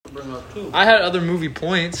up too. I had other movie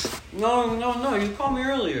points. No. You called me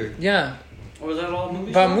earlier. Yeah. Or was that all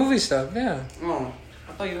movie About stuff? movie stuff, yeah. Oh,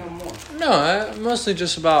 I thought you had more. No, mostly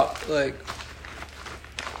just about, like...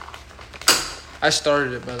 I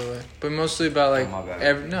started it, by the way. But mostly about, like... Oh, my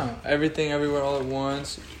bad. Everything, Everywhere, All at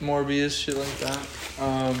Once. Morbius, shit like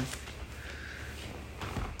that.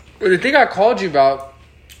 But the thing I called you about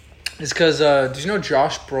is because... did you know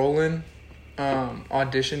Josh Brolin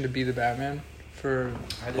auditioned to be the Batman? I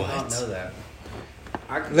did not know that.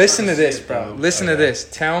 Listen to this, bro. Listen to this.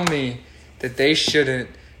 Tell me that they shouldn't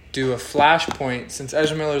do a Flashpoint since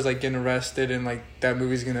Ezra Miller's like getting arrested and like that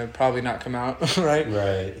movie's gonna probably not come out, right?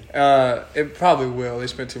 Right. It probably will. They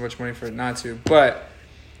spent too much money for it not to. But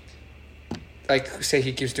like, say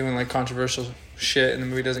he keeps doing like controversial shit and the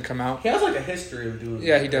movie doesn't come out. He has like a history of doing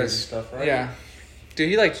Yeah, he does stuff, right? Yeah,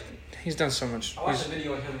 dude, he's done so much. I watched He's a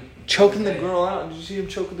video of him choking the girl out. Did you see him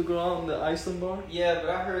choking the girl out in the Iceland bar? Yeah, but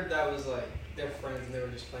I heard that was like their friends and they were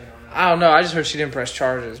just playing around. I don't know. I just heard she didn't press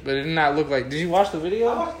charges, but it did not look like. Did you watch the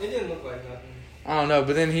video? It didn't look like nothing. I don't know,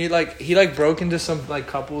 but then he broke into some like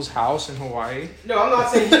couple's house in Hawaii. No, I'm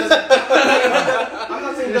not saying he doesn't. I'm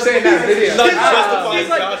not saying he You're doesn't saying that video. He's Not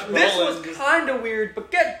like, justifying Josh This Brolin. was kind of weird,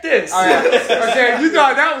 but get this. All right, okay, you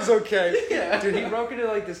thought that was okay. Yeah. Dude, he broke into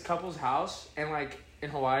like this couple's house and like in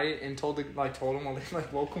Hawaii and told him while they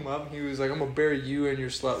like woke him up, he was like, "I'm gonna bury you and your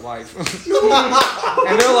slut wife."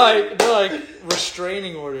 And they're like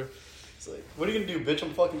restraining order. It's like, what are you gonna do, bitch?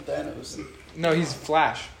 I'm fucking Thanos. No, he's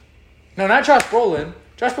Flash. No, not Josh Brolin.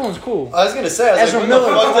 Josh Brolin's cool. I was gonna say, Ezra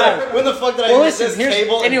Miller. when the fuck did I Well, miss listen, this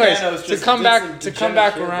Cable and anyways, Thanos to just come did back some to come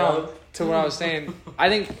back degenerate shit, around bro? to what I was saying, I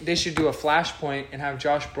think they should do a Flashpoint and have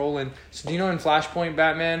Josh Brolin. So do you know in Flashpoint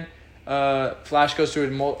Batman, Flash goes to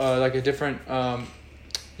a different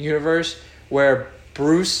universe where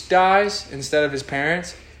Bruce dies instead of his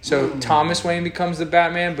parents. So Thomas Wayne becomes the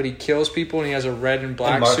Batman, but he kills people and he has a red and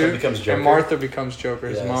black And Martha suit. becomes Joker. And Martha becomes Joker,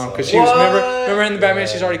 his Yeah, mom, so- because she was remember in the Batman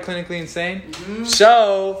Yeah. she's already clinically insane. Mm-hmm.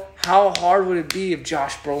 So how hard would it be if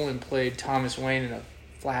Josh Brolin played Thomas Wayne in a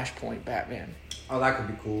Flashpoint Batman? Oh, that could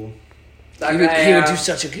be cool. He would do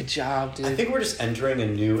such a good job, dude. I think we're just entering a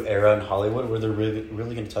new era in Hollywood where they're really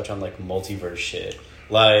going to touch on like multiverse shit.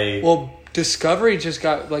 Like, well, Discovery just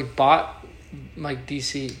got like bought like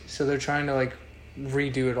DC, so they're trying to like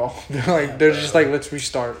redo it all. They're just like, let's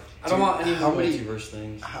restart. I don't want any how more many- multiverse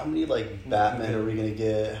things. how many like Batman are we gonna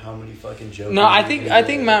get? How many fucking Jokers? No, are I we think gonna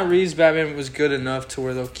get? Matt Reeves' Batman was good enough to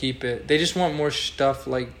where they'll keep it. They just want more stuff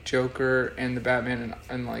like Joker and the Batman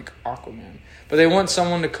and like Aquaman. But they want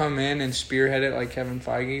someone to come in and spearhead it like Kevin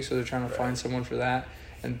Feige, so they're trying to find someone for that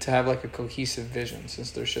and to have like a cohesive vision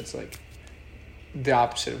since their shit's like the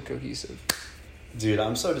opposite of cohesive. Dude,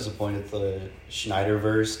 I'm so disappointed the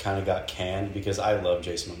Snyderverse kind of got canned because I love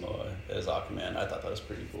Jason Momoa as Aquaman. I thought that was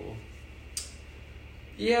pretty cool.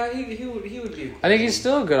 Yeah, he would be. Cool. I think he's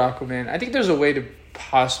still a good Aquaman. I think there's a way to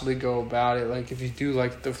possibly go about it, like if you do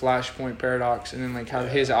like the Flashpoint paradox and then like have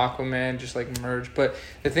his Aquaman just like merge. But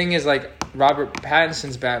the thing is, like Robert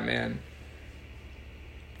Pattinson's Batman,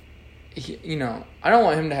 I don't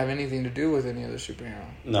want him to have anything to do with any other superhero.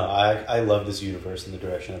 No, I love this universe and the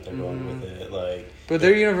direction that they're going with it. Like, But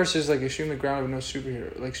their universe is like extremely grounded with no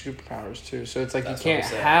superpowers too. So it's like you That's can't what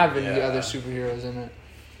I'm saying, have any yeah. other superheroes in it.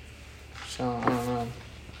 So I don't know.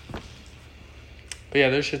 But yeah,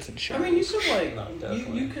 their shit's in I shambles. mean, you could like No,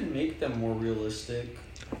 definitely. you could make them more realistic.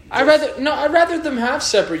 I'd rather them have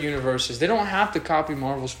separate universes. They don't have to copy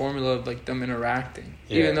Marvel's formula of like them interacting.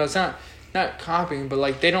 Yeah. Even though it's not copying, but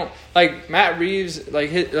like they don't like Matt Reeves,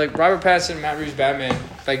 like Robert Pattinson, Matt Reeves Batman,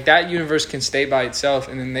 like that universe can stay by itself,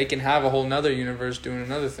 and then they can have a whole nother universe doing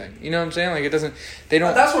another thing. You know what I'm saying? Like it doesn't. They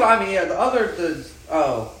don't. That's what I mean. Yeah,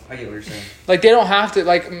 I get what you're saying. Like they don't have to.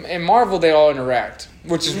 Like in Marvel, they all interact,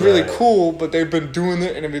 which is really Right. cool. But they've been doing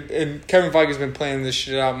it, and Kevin Feige's been playing this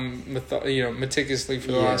shit out, meticulously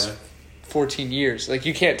for the last 14 years. Like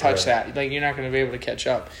you can't touch Right. that. Like you're not going to be able to catch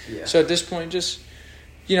up. Yeah. So at this point, just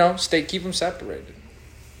keep them separated.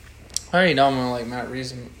 I already know I'm gonna like Matt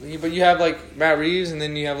Reeves, but you have like Matt Reeves, and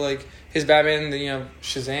then you have like his Batman, and then you have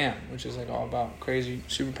Shazam, which is like all about crazy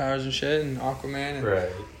superpowers and shit, and Aquaman, and right.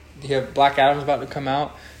 you have Black Adam's about to come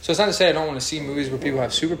out. So it's not to say I don't want to see movies where people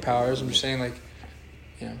have superpowers. I'm just saying like,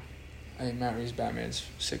 I think Matt Reeves' Batman's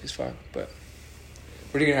sick as fuck, but.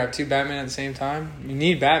 What are you gonna have, two Batman at the same time? You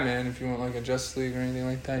need Batman if you want like a Justice League or anything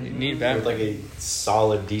like that. You need Batman. With like a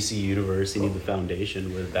solid DC universe, you need the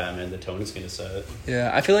foundation with Batman. The tone is gonna set.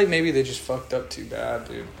 Yeah, I feel like maybe they just fucked up too bad,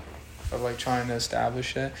 dude. Of like trying to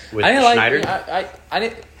establish it. With I didn't Schneider? like. I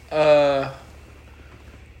didn't.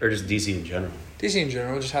 Or just DC in general. DC in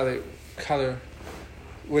general, just how they're.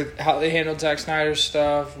 with how they handled Zack Snyder's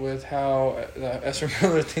stuff, with how the Ezra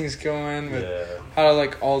Miller thing's going, with how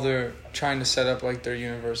like all their trying to set up like their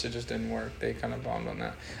universe, it just didn't work. They kind of bombed on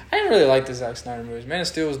that. I didn't really like the Zack Snyder movies. Man of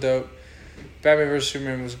Steel was dope. Batman vs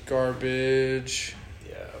Superman was garbage.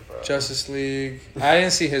 Yeah, bro. Justice League. I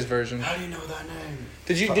didn't see his version. How do you know that name?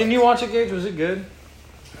 Didn't you watch it, Gage? Was it good?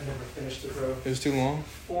 I never finished it, bro. It was too long.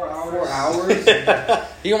 4 hours. 4 hours?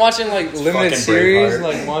 You can watch it in like limited fucking series, Braveheart.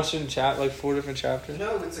 like watching like 4 different chapters.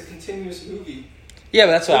 No, it's a continuous movie. Yeah,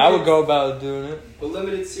 but that's what I would go about doing it. But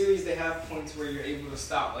limited series, they have points where you're able to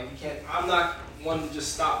stop. Like, you can't. I'm not one to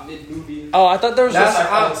just stop mid movie. Oh, I thought there was That's just.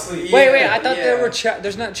 I fall asleep. Wait, I thought there yeah. were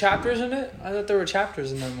there's not chapters in it? I thought there were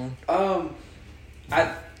chapters in that one.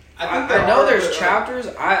 I know there's chapters.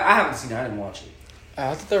 I haven't seen it. I didn't watch it.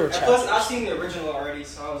 I thought there were And chapters. plus, I've seen the original already,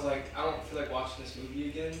 so I was like, I don't feel like watching this movie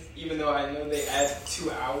again. Even though I know they add 2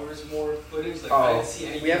 hours more footage. Like, I didn't see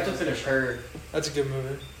anything. We have to else finish different. her. That's a good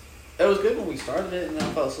movie. It was good when we started it, and then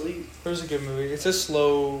I fell asleep. It was a good movie. It's a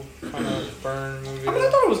slow kind of burn movie. I mean, I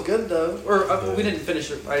thought it was good though. Or we didn't finish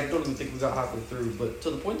it. I don't even think we got halfway through, but to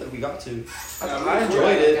the point that we got to, I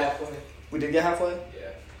enjoyed it. Halfway. We did get halfway.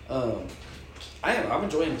 Yeah. I'm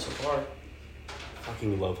enjoying it so far.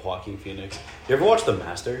 Fucking love Joaquin Phoenix. You ever watch The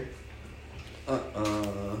Master?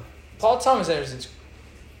 Paul Thomas Anderson's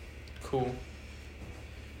cool.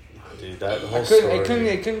 Dude, that whole story.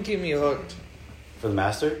 It couldn't keep me hooked. For The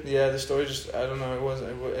Master? Yeah, the story just, I don't know, it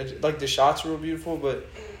wasn't, like the shots were beautiful, but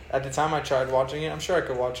at the time I tried watching it, I'm sure I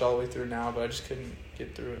could watch all the way through now, but I just couldn't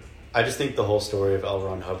get through it. I just think the whole story of L.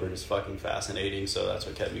 Ron Hubbard is fucking fascinating, so that's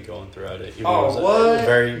what kept me going throughout it. Even though it was what?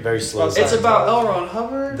 Very, very slow. It's about L. Ron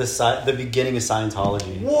Hubbard. The beginning of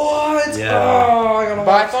Scientology. What? Yeah. Oh, I gotta But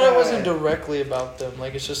I watch thought that. it wasn't directly about them,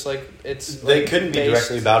 like it's just like, it's They like, couldn't be based-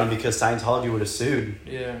 directly about him because Scientology would have sued.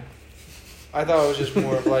 Yeah. I thought it was just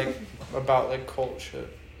more of like, about like cult shit.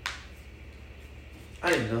 I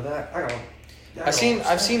didn't know that. I've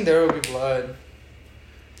seen There Will Be Blood.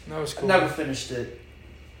 That was I cool. never finished it.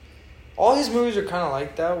 All his movies are kind of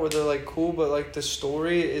like that, where they're like cool, but like the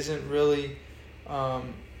story isn't really.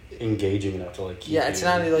 Engaging enough to like keep Yeah, it's you-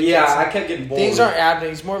 not like I kept getting bored. things aren't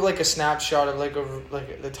happening. It's more of like a snapshot of like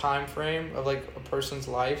the time frame of like a person's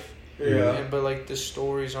life. Yeah. But like the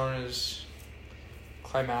stories aren't as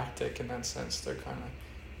climactic in that sense. They're kind of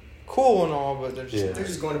cool and all, but they're just Yeah. They're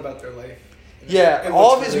just going about their life. yeah. It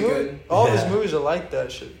All of looks his really movies, good. all of Yeah. his movies are like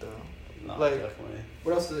that shit though. No, like- definitely.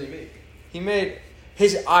 What else does he make? He made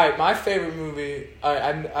his my favorite movie.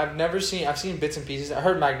 I've never seen. I've seen bits and pieces. I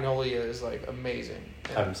heard Magnolia is like amazing.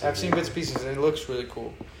 Haven't seen I've seen it. bits and pieces and it looks really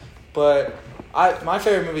cool. But my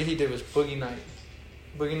favorite movie he did was Boogie Night.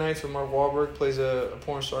 Boogie Nights with Mark Wahlberg plays a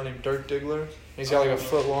porn star named Dirk Diggler. He's got like a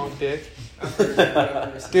foot long dick. I've heard of it, but I've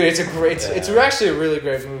never seen Dude, it. it's a great. It's Yeah. actually a really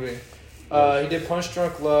great movie. He did Punch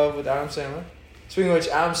Drunk Love with Adam Sandler. Speaking of which,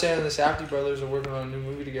 Adam Sandler and the Safdie brothers are working on a new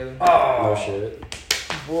movie together. No shit.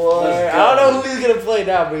 Boy, Let's I don't go. know who he's gonna play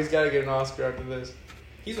now, but he's got to get an Oscar after this.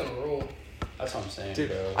 He's on a roll. That's what I'm saying, Dude,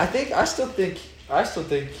 bro. I still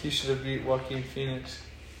think he should have beat Joaquin Phoenix.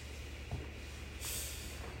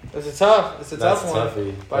 It's a tough one.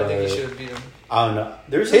 Toughie, But I think he should have beat him. I don't know.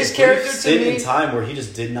 There's His a brief character to stint me- in time where he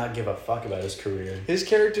just did not give a fuck about his career. His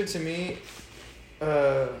character to me,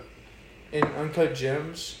 in Uncut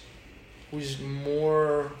Gems, was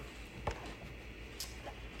more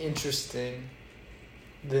interesting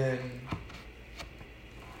than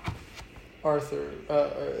Arthur,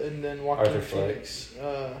 and then Joaquin Arthur Fleck. Phoenix,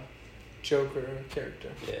 Joker character.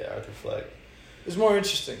 Yeah, Arthur Fleck. It was more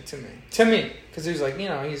interesting to me, because he was like,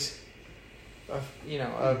 he's,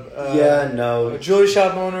 Yeah, no. a jewelry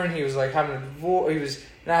shop owner, and he was like having a divorce.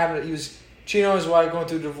 He was cheating on his wife, going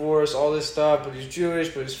through a divorce, all this stuff. But he's Jewish,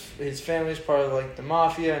 but his family's part of like the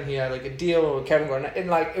mafia, and he had like a deal with Kevin Garnett, and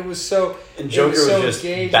like it was so. And it Joker was was so just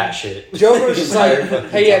engaging. batshit. Joker was just like, Entire fucking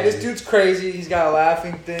hey, yeah, time. this dude's crazy. He's got a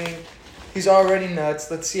laughing thing. He's already nuts.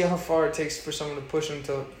 Let's see how far it takes for someone to push him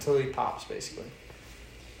till he pops, basically.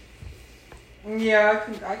 Yeah,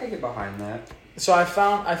 I can get behind that. So I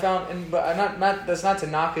found, but I'm not. That's not to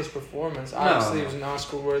knock his performance. Obviously, No. it was an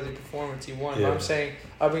Oscar-worthy performance. He won. Yeah. But I'm saying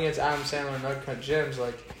up against Adam Sandler and Uncut Gems,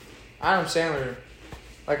 like Adam Sandler,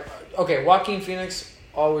 like okay, Joaquin Phoenix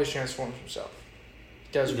always transforms himself.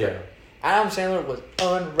 Does great. Yeah, Adam Sandler was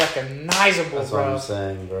unrecognizable, that's bro. what I'm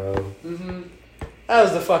saying, bro. Mm-hmm. That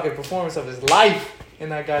was the fucking performance of his life in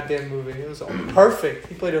that goddamn movie. It was all perfect.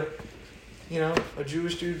 He played a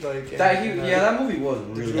Jewish dude like That movie was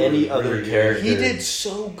really Any really other good. character. He did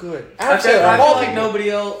so good. I Adam feel Sandler, like nobody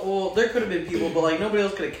else. Well, there could have been people, but like nobody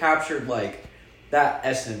else could have captured like that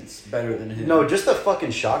essence better than him. No, just the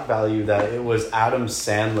fucking shock value that it was Adam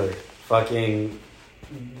Sandler fucking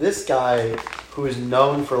this guy who is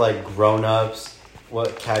known for like Grown Ups,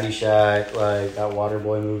 what Caddyshack, like that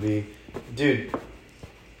Waterboy movie, dude.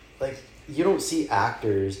 Like you don't see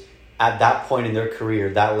actors at that point in their career,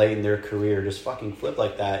 that late in their career, just fucking flip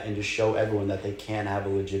like that and just show everyone that they can have a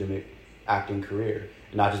legitimate acting career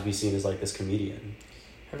and not just be seen as like this comedian.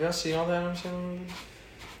 Have y'all seen all the Adam Sandler movies?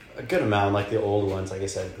 A good amount, like the old ones, like I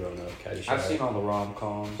said, Grown Up, Caddyshack. I've seen all the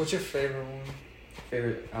rom-coms. What's your favorite one?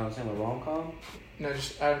 Favorite Adam Sandler rom-com? No,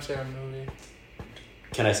 just Adam Sandler movie.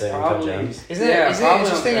 Can I say Uncut Probably. Gems? Isn't Yeah, it probably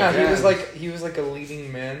interesting Uncut how Gems. he was like a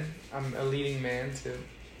leading man? A leading man too.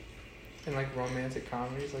 In like romantic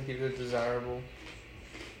comedies, like he was a desirable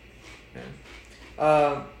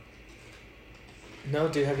man. No,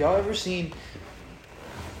 dude, have y'all ever seen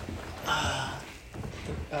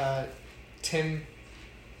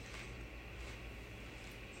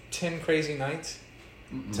 10 Crazy Nights?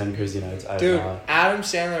 10 Crazy Nights. I Dude, have not. Adam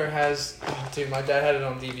Sandler has. Oh, dude, my dad had it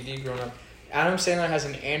on DVD growing up. Adam Sandler has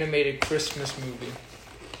an animated Christmas movie.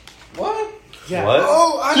 What? Yeah. What?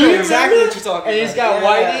 Oh, I Do you know exactly remember? what you're talking And about. he's got Yeah.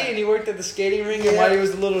 Whitey, and he worked at the skating rink, and Yeah. Whitey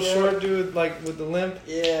was the little Yeah. short dude, like with the limp.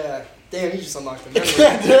 Yeah. Damn, you just unlocked the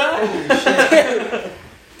memory.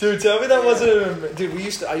 Dude, tell me that wasn't. Dude,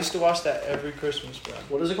 I used to watch that every Christmas, bro.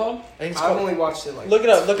 What is it called? I think it's I've called. only watched it like. Look it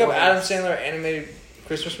up. Look up twice. Adam Sandler animated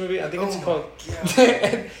Christmas movie. I think it's Oh called. my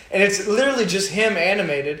and it's literally just him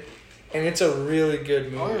animated, and it's a really good I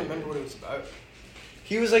movie. don't remember what it was about.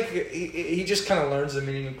 He was like he just kind of learns the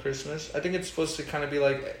meaning of Christmas. I think it's supposed to kind of be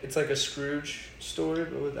like it's like a Scrooge story,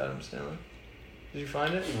 but with Adam Sandler. Did you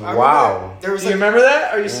find it? I Wow. remember There was Do you like. remember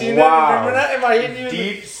that? Are you seeing that? Wow. Remember that? Am I hitting you? in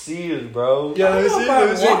the- Deep seas, bro. Yeah, let me see. Let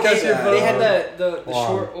me see. watched Catch your that. bro. They had the Wow.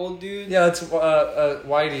 short old dude. Yeah, it's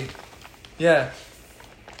Whitey. Yeah,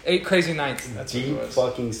 8 Crazy Nights. That's what Deep it was.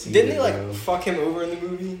 fucking seas. Didn't they like bro. fuck him over in the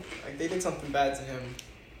movie? Like they did something bad to him.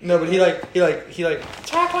 No, but he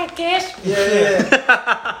talk like this.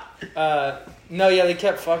 Yeah. No, yeah, they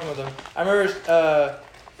kept fucking with him. I remember.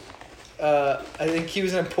 I think he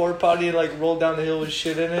was in a porta potty, like rolled down the hill with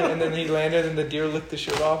shit in it, and then he landed, and the deer licked the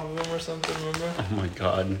shit off of him or something. Remember? Oh my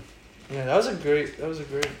god. Yeah, that was a great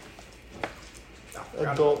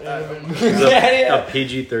adult anime. It's Yeah, a, yeah. a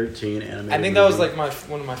PG-13 animated I think that was movie. like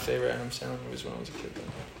one of my favorite Adam Sandler movies when I was a kid.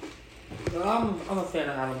 I'm a fan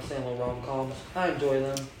of Adam Sandler rom-coms. I enjoy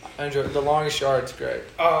them. I enjoy The Longest Yard's great.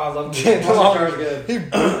 Oh, I love The it. Longest good. He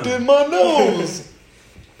booked in my nose.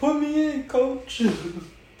 Put me in, coach.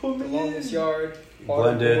 Put The me Longest in. Yard.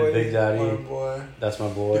 Blended, Waterboy. Big Daddy. Oh boy. That's my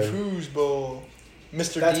The boy. foosball.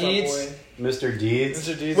 Mr. That's Deeds. my boy. Mr. Deeds.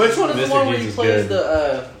 Mr. Deeds. Which one is the Mr. one where Deeds he is plays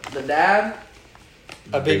good. the dad?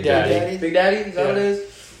 A Big Daddy. Big Daddy? Is that what it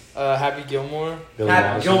is? Happy Gilmore. Billy Happy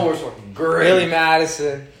Madison. Gilmore's fucking great. Billy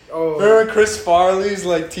Madison. Oh. Remember Chris Farley's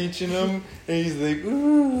like teaching him, and he's like,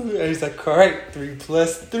 ooh, and he's like, all right, 3 +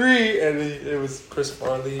 3, and it was Chris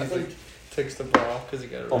Farley. He I think- like takes the ball because he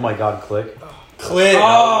got it. Oh my god, Click. Click.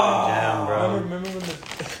 Oh. Damn, bro. Remember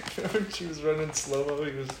when she was running slow mo?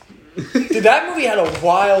 He was. Dude, that movie had a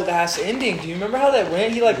wild ass ending. Do you remember how that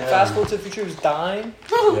went? He like Yeah. fast forward to the future, he was dying.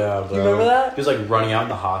 Yeah, bro. You remember that? He was like running out in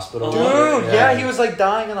the hospital. Dude, yeah, he was like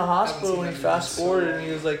dying in the hospital seen when he that fast movie in so forwarded, and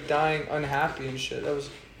he was like dying unhappy and shit.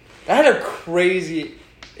 That had a crazy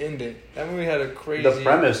ending. That movie had a crazy. The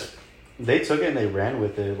premise, they took it and they ran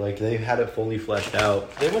with it. Like they had it fully fleshed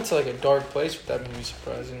out. They went to like a dark place with that movie,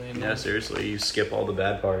 surprisingly. Yeah, seriously, you skip all the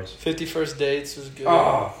bad parts. 50 First Dates was good.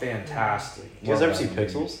 Oh, fantastic. You guys Love ever see that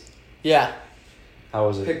movie. Pixels? Yeah, How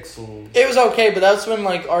was it? Pixels. it was okay, but that's when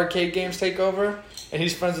like arcade games take over, and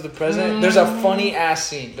he's friends with the president. There's a funny ass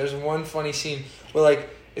scene. There's one funny scene where like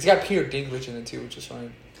it's got Peter Dinklage in it too, which is funny.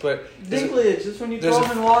 But Dinklage, it's when you there's throw a-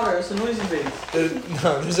 him in water. It's a noisy face.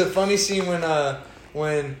 there's a funny scene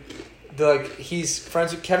when he's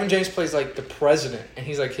friends with Kevin James plays like the president, and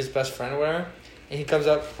he's like his best friend or whatever, and he comes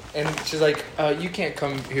up and she's like, you can't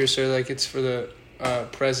come here, sir, like it's for the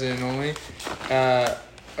president only,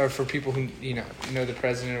 or for people who know the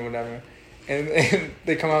president or whatever, and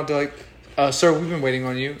they come out, they're like, sir, we've been waiting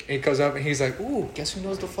on you. And he comes up and he's like, ooh, guess who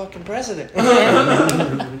knows the fucking president?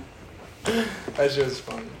 That shit was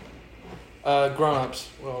funny. Grown Ups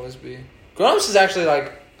will always be. Grown Ups is actually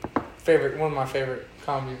like one of my favorite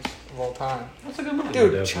comedies of all time. That's a good movie.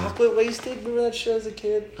 Dude, definitely. Chocolate Wasted. Remember that show as a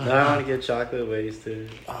kid? I want to get chocolate wasted.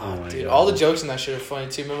 Oh, my dude, God. all the jokes in that shit are funny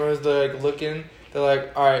too. Remember, they're like looking. They're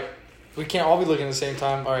like, all right, we can't all be looking at the same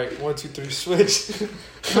time. All right, 1, 2, 3, switch.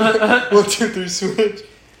 1, 2, 3, switch.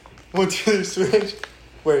 1, 2, 3, switch.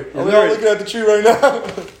 Wait, are we all looking at the tree right now?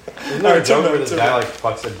 Isn't there a Alright, joke turn where it, this turn guy it. like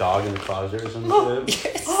fucks a dog in the closet or some shit?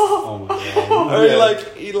 Yes. Oh my god. Or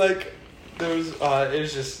he like, there was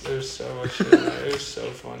so much shit in there. It was so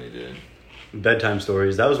funny, dude. Bedtime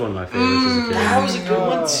Stories. That was one of my favorites as a kid. That was a good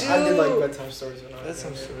one too. I did like bedtime stories. When I was That's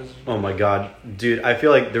some younger. stories. Oh my god, dude! I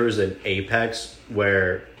feel like there was an apex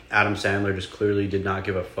where Adam Sandler just clearly did not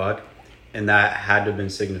give a fuck, and that had to have been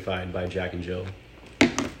signified by Jack and Jill.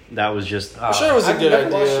 That was just. I'm sure it was a I've good never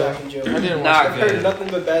watched idea. Jack and Jill. I didn't Not watch I've it. heard nothing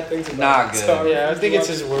but bad things about Not it. good. So Yeah, I would think you it's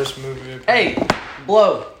watch his it? worst movie. Hey,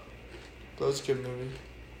 Blow. Blow's a good movie.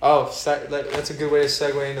 Oh, that's a good way to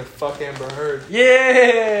segue into fuck Amber Heard.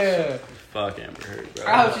 Yeah. Fuck Amber Heard, bro.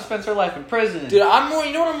 I hope she spends her life in prison. Dude, I'm more.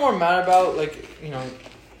 You know what I'm more mad about? Like, you know,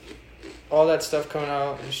 all that stuff coming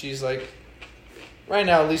out, and she's like, right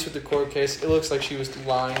now, at least with the court case, it looks like she was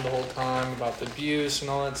lying the whole time about the abuse and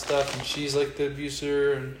all that stuff, and she's like the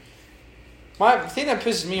abuser. And the thing that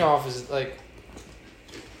pisses me off is like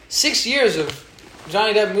 6 years of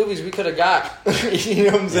Johnny Depp movies we could have got. You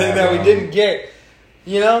know what I'm saying? Yeah, that we bro. didn't get.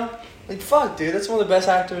 You know, like fuck, dude. That's one of the best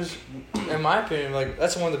actors, in my opinion. Like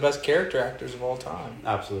that's one of the best character actors of all time.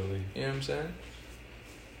 Absolutely. You know what I'm saying?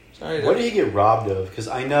 Sorry, What did he get robbed of? Because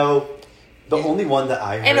I know the only one that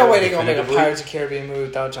I heard. ain't no way they're gonna make a definitively, Pirates of the Caribbean movie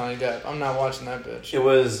without Johnny Depp. I'm not watching that bitch. It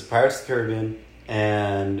was Pirates of the Caribbean,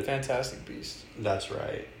 and Fantastic Beast. that's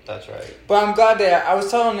right. That's right. But I'm glad that I was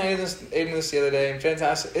telling Aiden this the other day. And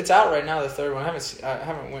Fantastic, it's out right now. The third one. I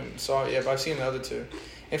haven't went and saw it yet, but I've seen the other two.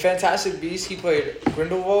 In Fantastic Beasts, he played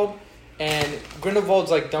Grindelwald, and Grindelwald's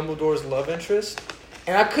like Dumbledore's love interest.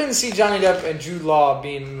 And I couldn't see Johnny Depp and Jude Law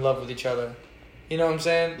being in love with each other. You know what I'm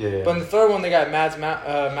saying? Yeah. But in the third one, they got Mads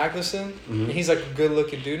Mikkelsen, and he's like a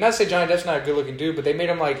good-looking dude. Not to say Johnny Depp's not a good-looking dude, but they made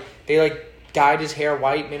him like dyed his hair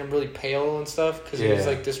white, made him really pale and stuff because he was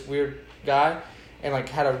like this weird guy, and like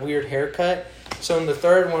had a weird haircut. So in the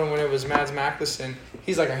third one, when it was Mads Mikkelsen,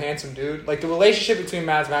 he's like a handsome dude. Like the relationship between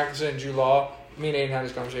Mads Mikkelsen and Jude Law, me and Aiden had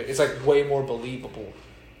this conversation. It's like way more believable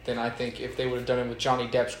than I think if they would have done it with Johnny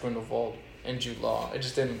Depp's Grindelwald and Jude Law. It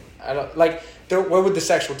just didn't. I don't like. Where would the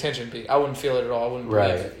sexual tension be? I wouldn't feel it at all. I wouldn't believe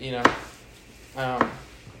it. You know.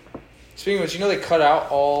 Speaking of which, you know they cut out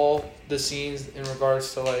all the scenes in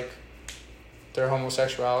regards to like their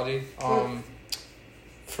homosexuality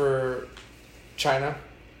for China.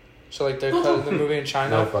 So like they're cutting the movie in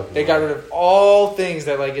China. No fucking They got rid of all things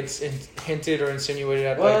that like it's hinted or insinuated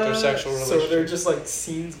at like their sexual relationship. So they're just like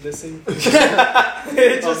scenes missing.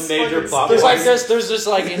 It's a major plot There's point. like there's just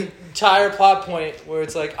like an entire plot point where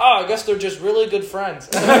it's like, oh, I guess they're just really good friends.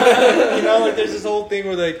 You know, like there's this whole thing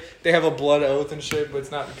where like they have a blood oath and shit, but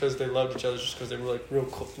it's not because they loved each other, it's just because they were like real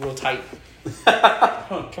tight.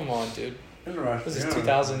 Come on, dude. This is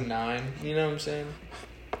 2009. You know what I'm saying?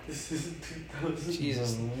 This is 2000.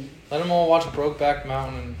 Jesus. Let them all watch Brokeback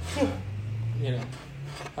Mountain and, you know,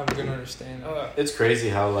 have a good understanding. It's crazy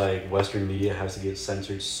how like Western media has to get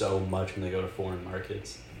censored so much when they go to foreign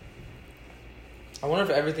markets. I wonder if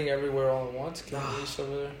Everything Everywhere All at Once can be released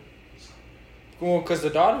over there. Well, because the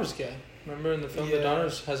daughter's gay. Remember in the film, the daughter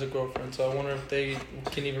has a girlfriend, so I wonder if they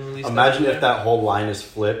can even release Imagine that. if that whole line is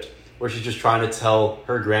flipped, where she's just trying to tell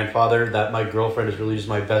her grandfather that my girlfriend is really just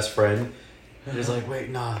my best friend. And he's like,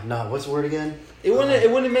 wait, nah, what's the word again? It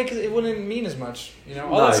wouldn't mean as much, you know.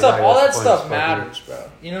 All No, that stuff, exactly, all that that's the point, stuff it's matters,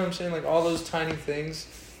 bro. You know what I'm saying? Like all those tiny things,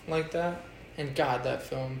 like that. And God, that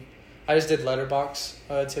film. I just did Letterbox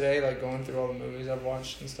today, like going through all the movies I've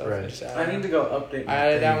watched and stuff. Right. And just I need to go update. I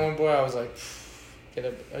added that one, boy. I was like,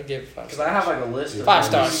 I give it 5 because I have like a list of 5 I'm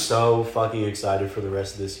stars. so fucking excited for the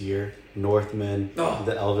rest of this year. Northman, Oh.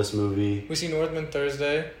 the Elvis movie. We see Northman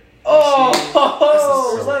Thursday. Oh,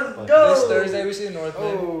 let's let's go. This Thursday we see Northman.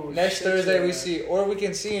 Oh, Next shit, Thursday yeah. we see, or we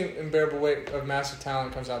can see Unbearable Weight of Massive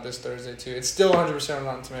Talent comes out this Thursday too. It's still 100% on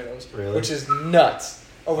Rotten Tomatoes, Really? which is nuts.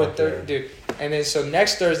 Over Okay. dude. And then so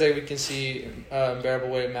next Thursday we can see Unbearable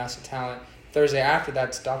Weight of Massive Talent. Thursday after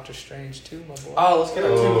that's Doctor Strange too, my boy. Oh, let's get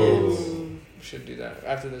our Oh. tickets. We should do that.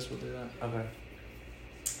 After this we'll do that. Okay.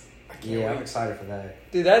 I can't Yeah, I'm wait. excited for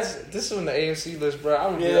that. Dude, this is on the AMC list, bro. I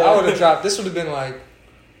would Yeah. have dropped. This would have been like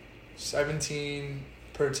 17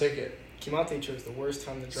 per ticket. Kimate chose the worst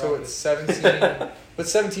time to drop So it. it's 17. But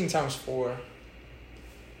 17 times 4.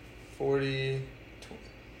 40.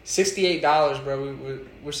 $68, bro.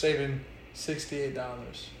 We're saving $68.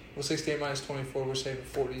 Well, 68 minus 24, we're saving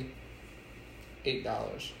 $48.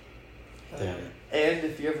 Damn. And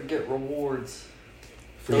if you ever get rewards.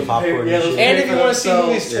 Free popcorn Yeah, and those shit. And if you want to see themselves.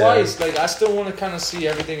 movies Yeah. twice, like I still want to kind of see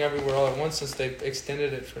Everything Everywhere All at Once since they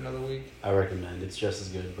extended it for another week. I recommend. It's just as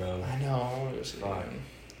good, bro. I know. I want to go see it Fuck. again.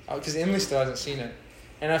 Because Emily still hasn't seen it.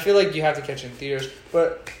 And I feel like you have to catch it in theaters.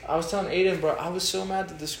 But I was telling Aiden, bro, I was so mad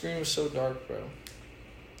that the screen was so dark, bro.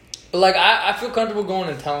 But like, I feel comfortable going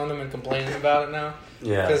and telling them and complaining about it now.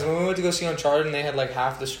 Yeah. Because when we went to go see Uncharted and they had like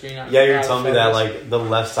half the screen out. Yeah, you're out of telling me that focus. like the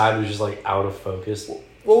left side was just like out of focus.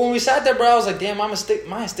 Well, when we sat there, bro, I was like, damn, my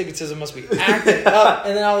astigmatism must be acting up.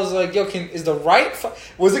 And then I was like, yo, is the right...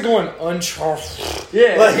 was it going uncharged?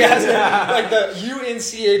 Yeah. Like the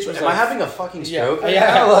UNCH was Am I having a fucking stroke? right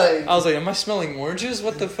Yeah. now? Like, I was like, am I smelling oranges?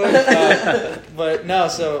 What the fuck? But no,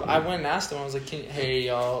 so I went and asked him. I was like, hey,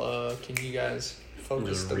 y'all, can you guys focus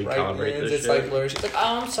Just the right recalibrate lens? this It's shit. like blurry. She's like,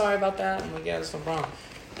 oh, I'm sorry about that. I'm like, yeah, that's no problem.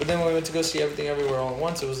 But then when we went to go see Everything Everywhere All at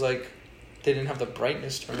Once, it was like they didn't have the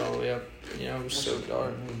brightness turned all the way up. You know, it was so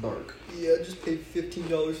dark. Dark. Yeah, I just paid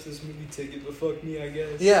 $15 for this movie ticket, but fuck me, I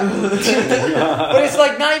guess. Yeah. But it's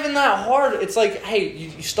like not even that hard. It's like, hey,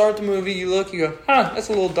 you start the movie, you look, you go, that's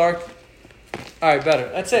a little dark. All right, better.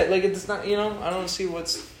 That's it. Like, it's not, I don't see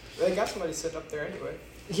what's... They got somebody set up there anyway.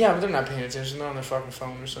 Yeah, but they're not paying attention. They're on their fucking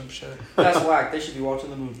phone or some shit. That's whack. They should be watching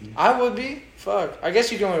the movie. I would be. Fuck. I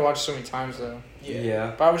guess you can only watch so many times, though.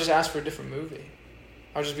 Yeah. But I would just ask for a different movie.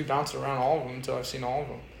 I would just be bouncing around all of them until I've seen all of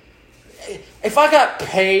them. If I got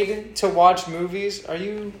paid to watch movies, are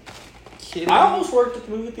you kidding me? I almost worked at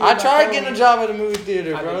the movie theater. I tried getting a job at a movie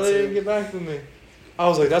theater, I bro. did They too. didn't get back with me. I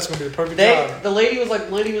was like, that's going to be the perfect job. The lady was like,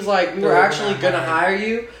 we were They're actually gonna gonna hire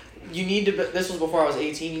you. You need to. This was before I was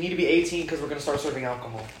 18. You need to be 18 because we're gonna start serving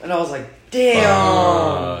alcohol. And I was like,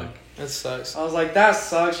 damn. That sucks. I was like, that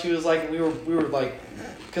sucks. She was like, we were like,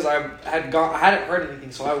 because I hadn't heard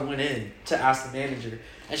anything, so I went in to ask the manager,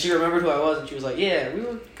 and she remembered who I was, and she was like, yeah, we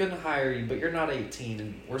were gonna hire you, but you're not 18,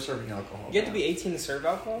 and we're serving alcohol. You have to be 18 to serve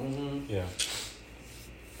alcohol? Mm-hmm. yeah.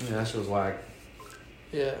 Yeah, that shit was whack.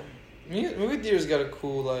 Yeah. Movie theaters got a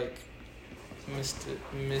cool, like,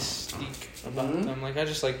 mystique about Mhm. them. Like, I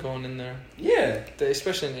just like going in there. Yeah.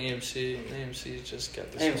 Especially in AMC. AMC's just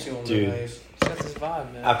got this. AMC whole- ones Dude. are nice. It's got this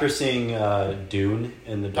vibe, man. After seeing Dune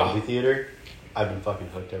in the Dolby Theater, I've been fucking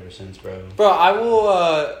hooked ever since, bro. Bro, I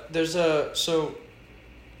will, there's so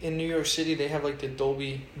in New York City, they have like the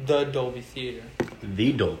Dolby Theater.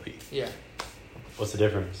 The Dolby. Yeah. What's the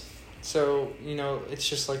difference? So, it's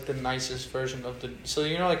just like the nicest version of so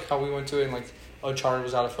like how we went to it and like Uncharted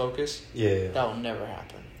was out of focus? Yeah. That will never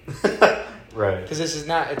happen. Right. Because this is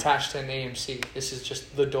not attached to an AMC. This is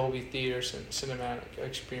just the Dolby Theater cinematic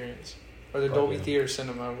experience. Or the Dolby Okay. Theater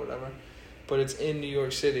cinema or whatever. But it's in New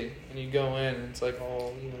York City. And you go in and it's like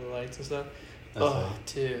all, the lights and stuff. That's Oh, like-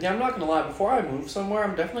 dude. Yeah, I'm not gonna lie. Before I move somewhere,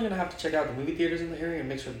 I'm definitely gonna have to check out the movie theaters in the area and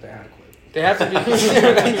make sure that they're adequate. They have to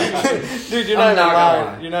be. Dude, you're I'm not even not gonna lying.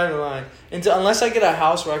 lie. You're not even lying. Unless I get a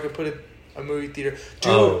house where I could put a movie theater.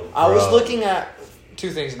 Dude, Oh, I was bro. looking at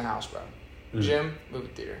 2 things in the house, bro. Mm. Gym, movie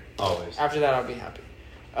theater. Always. After that, I'll be happy.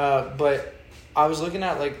 But I was looking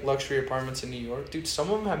at like luxury apartments in New York. Dude, some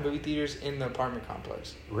of them have movie theaters in the apartment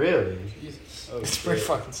complex. Really? Oh, It's shit. pretty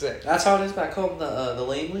fucking sick. That's how it is back home. The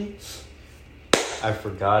Langley. I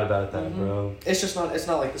forgot about that, Mhm. bro. It's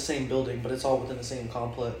not like the same building, but it's all within the same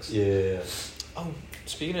complex. Yeah. Oh,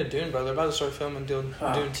 speaking of Dune, bro, they're about to start filming Dune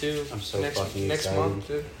 2 I'm so next fucking next excited. month,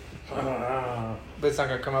 dude. But it's not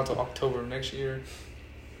gonna come out till October of next year.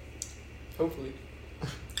 Hopefully.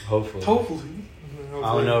 Hopefully. Hopefully. I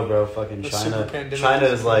don't know, bro. Fucking The China. super pandemic China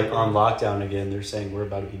is is like over. on lockdown again. They're saying we're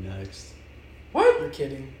about to be next. You're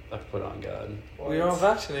kidding. I put on God. We're all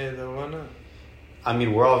vaccinated though. Why not? I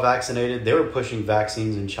mean, we're all vaccinated. They were pushing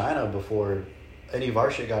vaccines in China before any of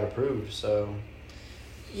our shit got approved. So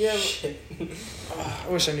Yeah. I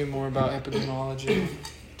wish I knew more about epidemiology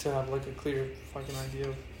to have like a clear fucking idea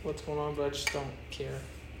of what's going on, but I just don't care.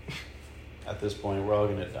 at this point, we're all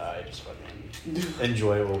gonna die. Just fucking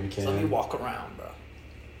enjoy it while we Just let me can. walk around, bro.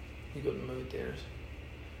 You go to movie theaters.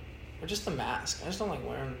 Or just the mask. I just don't like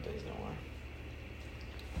wearing things no more.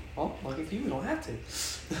 Well, lucky for you, we don't have to.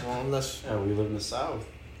 Well, unless Yeah, we live in the South.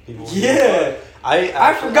 People. Yeah.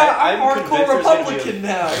 I forgot. I'm hardcore convinced there's gonna be Republican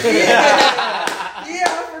now. Yeah. Yeah,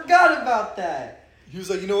 I forgot about that. he was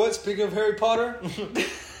like, you know what? Speaking of Harry Potter,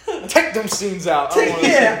 take them scenes out. I don't wanna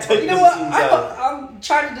Yeah. take You know them what? scenes out. I'm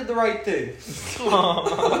China did the right thing.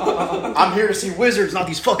 I'm here to see wizards, not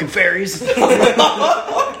these fucking fairies.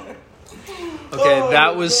 Okay,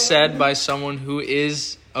 that was said by someone who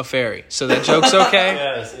is a fairy, so that joke's okay.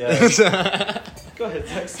 Yes, yes. Go ahead,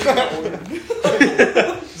 Zach.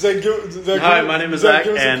 Hi, my name is Zach,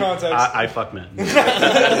 give us some and context. I fuck men.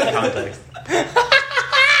 That's the context.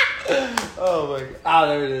 Oh my god! Ah,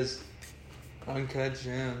 there it is. Uncut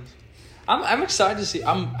Gems. I'm excited to see.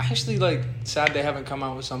 I'm actually like sad they haven't come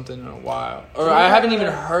out with something in a while, or I haven't even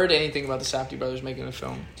heard anything about the Safdie brothers making a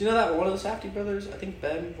film. Do you know that one of the Safdie brothers, I think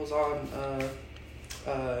Ben, was on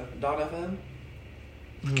Don FM?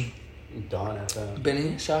 Dawn FM.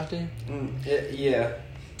 Benny Safdie. Yeah.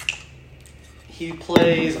 He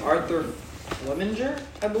plays Arthur Flemminger,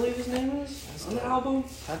 I believe his name is, on the album.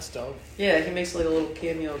 That's dope. Yeah, he makes like a little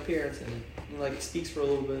cameo appearance in it. and, like, speaks for a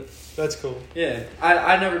little bit. That's cool. Yeah,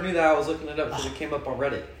 I never knew that. I was looking it up because it came up on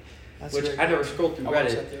Reddit, That's which great. I never scrolled through I watched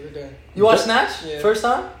Reddit. that the other day. You watched Snatch? Yeah. First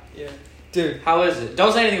time? Yeah. Dude, How is it?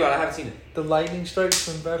 Don't say anything about it. I haven't seen it. the lightning strikes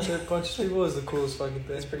when Brad Pitt punches people is the coolest fucking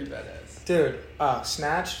thing. It's pretty badass. Dude,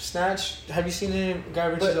 Snatch. Have you seen any of Guy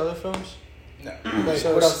Ritchie's other films? No. Like,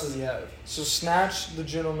 So what else does he have? So Snatch, The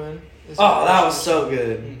Gentleman. Is Oh, that was so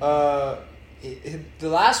good. The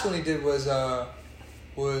last one he did was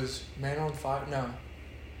Man on Fire. No,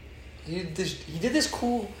 he did this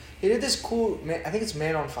cool. Man, I think it's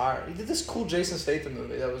Man on Fire. He did this cool Jason Statham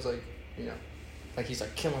movie that was like, you know, like he's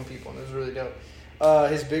like killing people and it was really dope.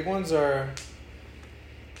 His big ones are.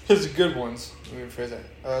 His good ones. Let me rephrase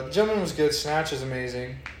that. The Gentleman was good. Snatch is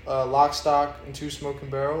amazing. Lock, Stock, and Two Smoking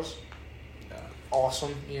Barrels.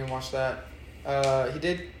 Awesome. You can watch that. He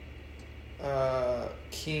did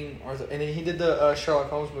King Arthur, and then he did the Sherlock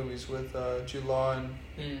Holmes movies with Jude Law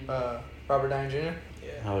and Robert Downey Jr.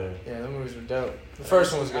 Yeah. Oh, yeah. Yeah, those movies were dope. The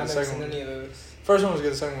first one was good. I've The never second seen one. any of those. First one was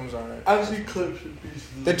good. The second one was alright. I've seen clips and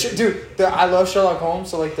pieces. I love Sherlock Holmes.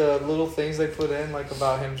 So like the little things they put in, like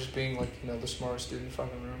about him just being like the smartest dude in the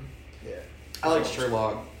fucking room. Yeah. I like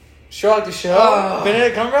Sherlock. Sherlock the show. Oh.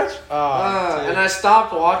 Benedict Cumberbatch. Oh, And I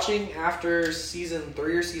stopped watching after season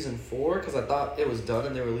 3 or season 4 because I thought it was done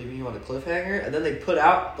and they were leaving you on a cliffhanger. And then they put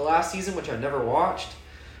out the last season, which I never watched.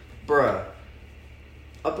 Bruh.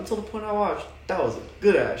 Up until the point I watched, that was a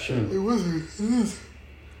good ass show. it was.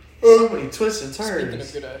 So many twists and turns. Speaking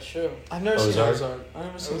of good ass show, I've never seen Ozark? Ozark. I've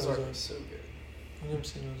never seen Ozark Ozark. is so good. I've never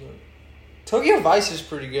seen Ozark. Tokyo Vice is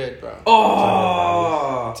pretty good, bro.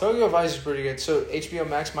 Oh! Tokyo Vice is pretty good. So HBO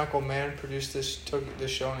Max, Michael Mann produced this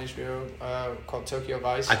show on HBO called Tokyo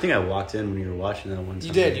Vice. I think I walked in when you were watching that one time.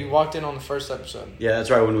 You did. You walked in on the first episode. Yeah, that's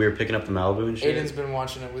right, when we were picking up the Malibu and shit. Aiden's been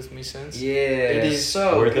watching it with me since. Yeah. It is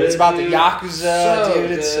so worth it. good. It's about the dude. Yakuza, So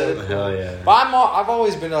dude. It's so good. cool. Hell yeah. But I've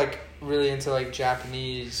always been like really into like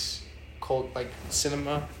Japanese cult like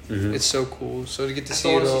cinema. Mhm. It's so cool. So to get to I see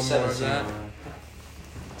still a wanna little see more of Seven that. Samurai.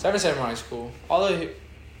 Seven Samurai is cool. Although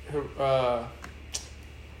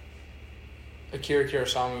Akira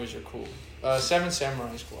Kurosawa movies are cool. Seven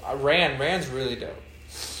Samurai is cool. Rand's really dope.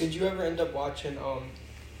 Did you ever end up watching what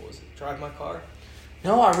was it? Drive My Car?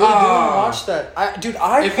 No, I really didn't watch that. I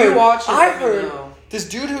If you watch it, I let me heard know. this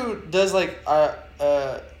dude who does like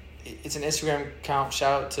it's an Instagram account.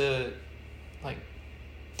 Shout out to like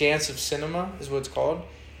Dance of Cinema is what it's called.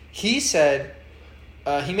 He said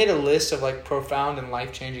he made a list of like profound and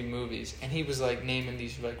life changing movies, and he was like naming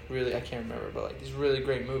these like really, I can't remember, but like these really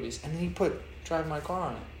great movies, and then he put Drive My Car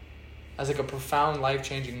on it as like a profound life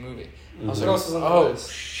changing movie. I was Mhm. like, What else is on the oh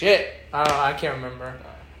list? shit, I don't know, I can't remember.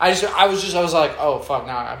 I was like, oh fuck,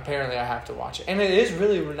 now apparently I have to watch it, and it is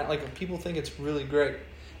really like people think it's really great,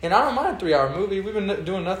 and I don't mind a 3-hour movie. We've been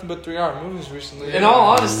doing nothing but 3-hour movies recently. In all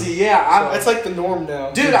honesty, yeah. That's like the norm now.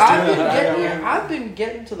 Dude, Just I've doing been that. getting I've been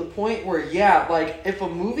getting to the point where like if a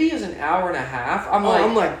movie is an hour and a half, I'm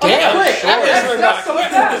damn, quick. short. That's so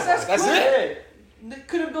fast. That's quick. it. They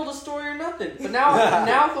couldn't build a story or nothing. But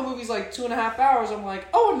now if a movie's like 2.5 hours, I'm like,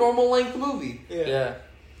 oh, a normal length movie. Yeah.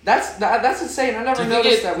 That's insane. I never Do you think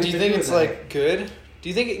noticed that. do you think it's like good? Do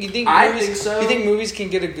you think I movies, think so. Do you think movies can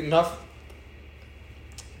get enough?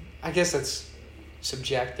 I guess that's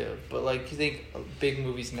subjective, but like you think big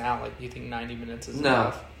movies now, like you think 90 minutes is No.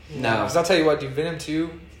 enough? No. Because I'll tell you what, dude, Venom 2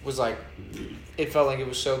 was like, it felt like it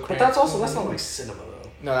was so But cramped. that's not like cinema though.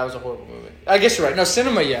 No, that was a horrible movie. I guess you're right. No,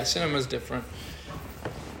 cinema's different.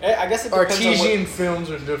 I guess it depends on what, Artesian films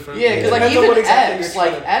are different. Yeah, because like Depends on even what exactly X, you're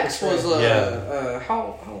like trying to X was portray.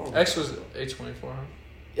 how long? X was A24, huh?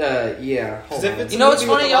 Yeah. Hold 'Cause if on. it's- You know, it's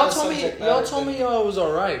movie with funny. a lot Y'all of told me. subject Y'all matter, told me then- it was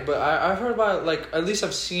alright, but I've heard about like at least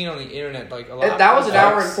I've seen on the internet like a lot. That was of an hour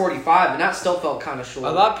people- and 45, and that still felt kind of short.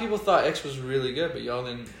 A lot of people thought X was really good, but y'all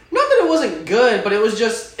didn't. Not that it wasn't good, but it was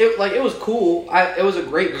just it was cool. It was a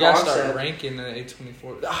great We gotta start concept. ranking the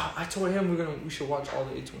A24. I told him we should watch all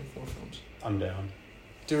the A24 films. I'm down.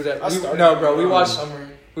 Do that. I started No, bro. We on watched. summer.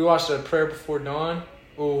 We watched A Prayer Before Dawn.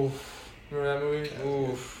 Oof. Remember that movie?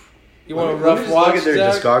 Oof. You want a rough Let me just watch? look at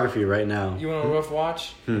their Zach? discography right now. You want a rough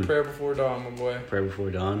watch? Hmm. Prayer Before Dawn, my boy. Prayer Before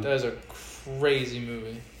Dawn. That is a crazy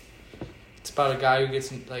movie. It's about a guy who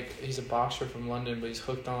gets like he's a boxer from London, but he's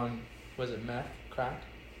hooked on was it meth, crack,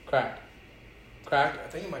 I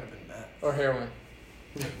think it might have been Matt. or heroin.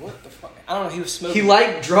 What the fuck? I don't know. He was smoking. He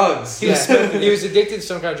liked drugs. He was he was addicted to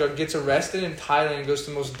some kind of drug. Gets arrested in Thailand and goes to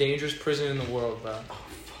the most dangerous prison in the world, bro.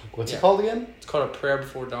 What's Yeah. it called again? It's called A Prayer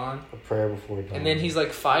Before Dawn. A Prayer Before Dawn. And then he's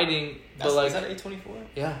like fighting, but That's, like is that A24?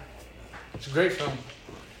 yeah, it's a great film.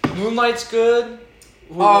 Moonlight's good.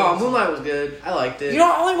 Oh, Moonlight was good. I liked it. You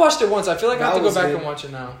know, I only watched it once. I feel like I have to Val go was back good. and watch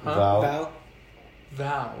it now. Huh? Val. Val.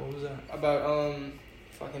 Val. What was that? About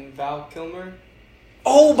fucking Val Kilmer.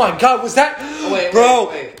 Oh my God, was that? Oh, wait, bro,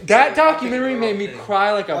 wait. that Wait, documentary I think made we're me all thinking.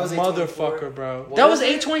 cry like a That was motherfucker, bro. What That was was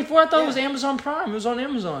it? A24. I thought it was Yeah. Amazon Prime. It was on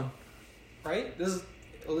Amazon. Right? This is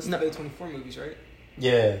a list No. of A24 movies, right?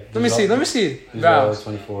 Yeah. Let me see. These are all Val.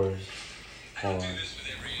 24s. Hold on.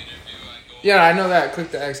 Yeah, I know that. Click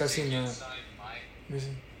the X. I've seen that. Let me see.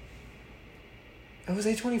 That was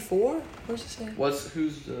A24? Where's it say?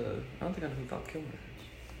 Who's I don't think I know who Val Kilmer is.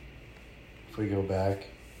 If we go back,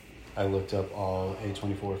 I looked up all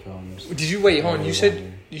A24 films. Did you wait? Hold on. All You those said on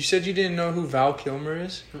here. you didn't know who Val Kilmer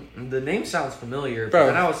is? The name sounds familiar, Bro.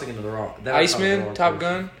 but then I was thinking of the wrong. then I thought of the Iceman, wrong Top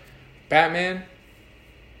person. Gun, Batman,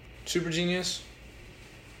 Super Genius.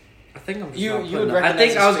 I think I'm just You- not you putting would I think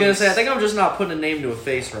recognize I was his gonna face. say I think I'm just not putting a name to a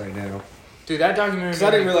face right now. Dude, that documentary. Because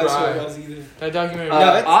I didn't made me realize who cry. it was either. That documentary. Uh,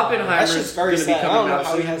 that's- Oppenheimer's That shit's very gonna be sad. I coming don't know out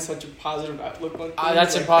how he soon. had such a positive outlook on things.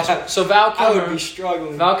 That's Like, impossible. So Val I would Kilmer. be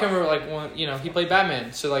struggling. Val Kilmer, like one, he played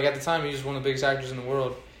Batman. So like at the time, he was one of the biggest actors in the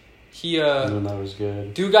world. He And that was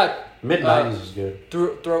good. dude got Mid 90s was good.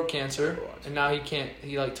 throat cancer, and now he can't.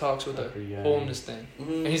 He like talks with a Yeah. hole in his thing,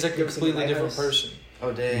 and Mhm. he's like a You ever seen completely different Lighthouse? person.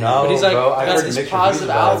 Oh damn. No, But he's like, bro, I that's heard his mixed positive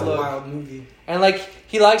reviews about That's a it. outlook. wild movie. And like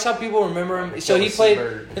he likes how people remember him. So he played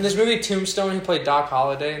Bird. in this movie Tombstone. He played Doc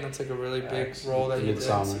Holliday, and that's like a really big role that he did.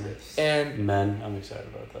 Midsummer. And Men, I'm excited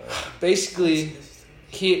about that. basically,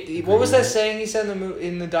 he what was that saying he said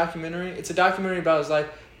in the documentary? It's a documentary about his life,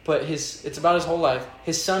 but it's about his whole life.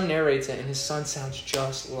 His son narrates it, and his son sounds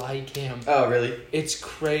just like him. Oh really? It's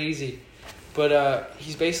crazy. But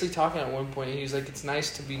he's basically talking at one point. He's like, it's nice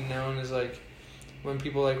to be known as like when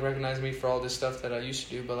people like recognize me for all this stuff that I used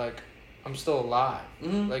to do, but like I'm still alive.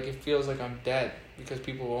 Mm-hmm. Like it feels like I'm dead because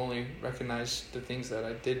people will only recognize the things that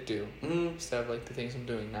I did do Mm-hmm. instead of like the things I'm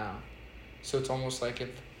doing now. So it's almost like if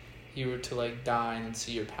you were to like die and then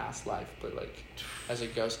see your past life, but like as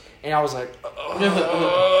it goes. And I was like,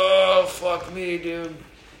 oh fuck me, dude,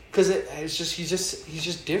 because it's just he's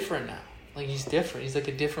just different now. Like he's different. He's like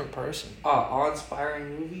a different person.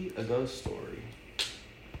 Awe-inspiring movie, A Ghost Story.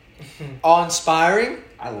 Awe-inspiring,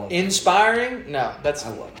 I love it. inspiring. No, that's I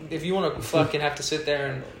love it. if you want to fucking have to sit there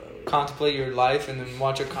and contemplate your life and then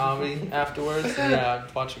watch a comedy afterwards. Then yeah,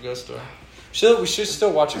 I'd watch A Ghost Story. We should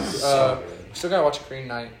still watch it. We still gotta watch A Green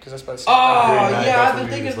Knight because that's by the same guy. Oh Green Knight, yeah, that's I've what been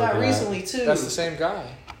we thinking was of that looking at. recently too. That's the same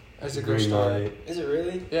guy as A Ghost Green Story. Knight. Is it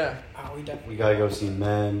really? Yeah. Oh, we definitely. We gotta go see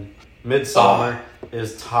Men. Midsummer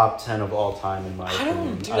is top 10 of all time in my I opinion.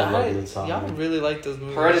 don't, dude. I love Y'all Midsummer. really like those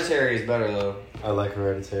movies. Hereditary is better though. I like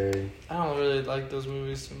Hereditary. I don't really like those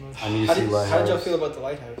movies too much. I need How to see did y'all Lighthouse. feel about The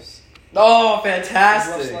Lighthouse? Oh, Did you watch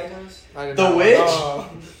fantastic! Lighthouse? I did The not Witch? like- Oh.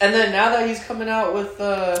 And then now that he's coming out with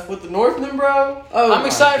the Northman, bro. Oh, I'm my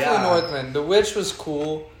excited for The God. Northman. The Witch was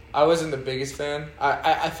cool. I wasn't the biggest fan.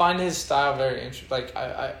 I find his style very interesting. Like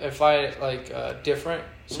I find it like different.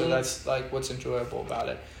 So Mhm. that's like what's enjoyable about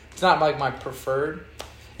it. It's not like my preferred.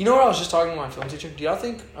 You know what I was just talking to my film teacher? Do y'all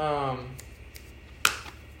think oh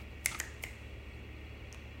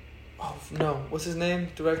no, what's his name?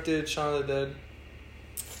 Directed Shaun of the Dead.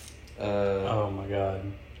 Oh my god.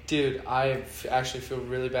 Dude, actually feel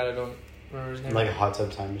really bad. I don't remember his name. Like a hot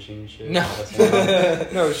tub time machine shit. No. That's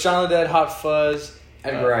not- No, Shaun of the Dead, Hot Fuzz.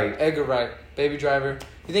 Edgar Wright. Edgar Wright, Baby Driver.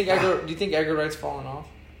 Do you think Edgar Wright's falling off?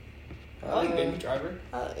 I like Baby Driver.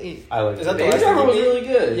 I like Is that the Baby last Driver thing was he really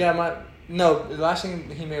good. Yeah, the last thing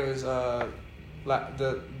he made was the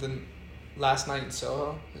Last Night in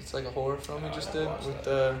Soho. It's like a horror film he just did with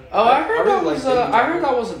the. Oh, I heard I really that like was. Baby I Driver. heard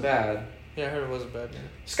that wasn't bad. Yeah, I heard it wasn't bad.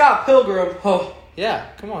 Scott Pilgrim. Oh, Yeah,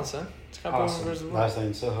 come on, son. Scott Pilgrim Awesome. versus the World. Last Night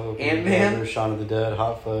in Soho. Ant-Man? Driver, Shaun of the Dead,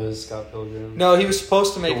 Hot Fuzz, Scott Pilgrim. No, he was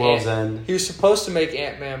supposed to make The World's End. He was supposed to make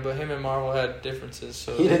Ant-Man, but him and Marvel had differences.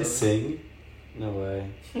 So He didn't sing. No way.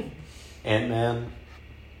 Ant-Man.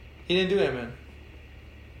 He didn't do Ant-Man.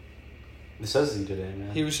 It says he did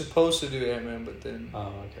Ant-Man. He was supposed to do Ant-Man, but then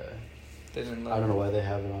Oh, okay. they didn't let I don't him. know why they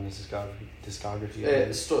have it on his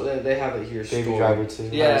discography. they have it here. Baby story. Driver too.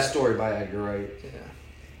 Yeah. Story by Edgar Wright. Yeah.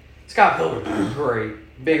 Scott Pilgrim,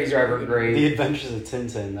 great. Baby Driver, The great. Adventures of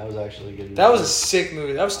Tintin. That was actually a good. That was a movie. sick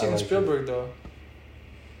movie. That was Steven like it. Spielberg, though.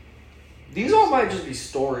 These all might just be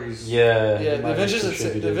stories. Yeah. Yeah, he The might have Adventures of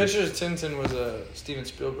contributed. The Adventures of Tintin was a Steven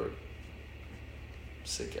Spielberg.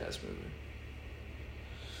 Sick ass movie.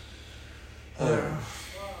 Oh,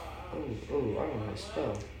 I don't know how to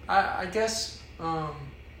spell. I guess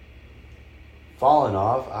Falling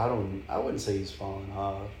off. I wouldn't say he's falling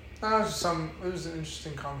off. that was it was an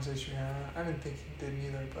interesting conversation we had. I didn't think he did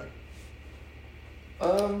either, but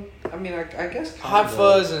I mean, I guess. Hot kinda.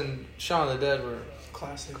 Fuzz and Shaun of the Dead were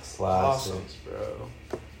Classics. Classics, bro.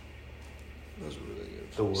 those were really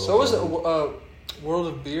good. The World's So was it End. World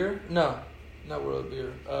of Beer? No, not World of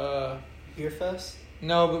Beer. Beer Fest.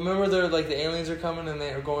 No, but remember they're like the aliens are coming and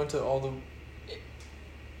they are going to all the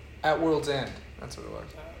at World's End. That's what it was.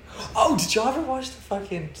 Oh, did y'all ever watch the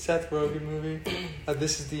fucking Seth Rogen movie?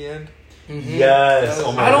 This Is the End. Mm-hmm. Yes.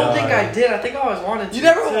 Oh my I don't God. think I did. I think I always wanted to. You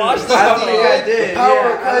never watched I don't think I did. Power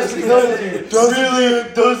Yeah, of Christ I compels you.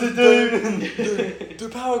 Really does it, dude? The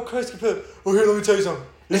power of Christ compelled. Oh, here, let me tell you something.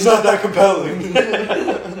 It's not that compelling.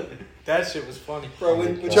 That shit was funny. Bro,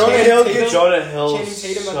 when Jonah Hill gets- Jonah Hill. Channing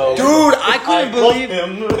Tatum at So the Dude, I couldn't believe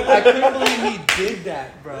him. I couldn't believe he did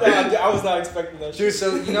that, bro. I was not expecting that. Dude,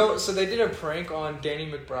 shit. so they did a prank on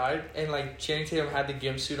Danny McBride, and like Channing Tatum had the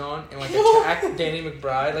gimp suit on, and like attacked Danny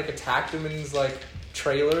McBride, like attacked him in his like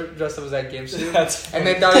trailer dressed up as that gimp suit, That's and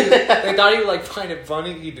they thought he would like find it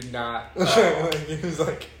funny. He did not. Like, he was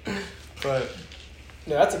like, but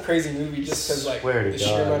No, that's a crazy movie just because like Swear to the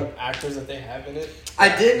sheer God. amount of actors that they have in it.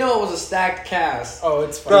 I did know it was a stacked cast. Oh,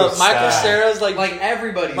 it's bro, funny. Michael sad. Cera's like Like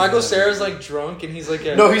everybody. Michael Cera's like drunk, and he's like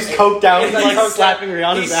No, he's coked out. He's He's like like coked slapping he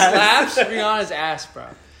Rihanna's ass. slaps Rihanna's ass, bro.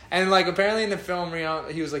 And like apparently in the film, Rihanna,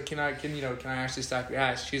 he was like, "Can I actually slap your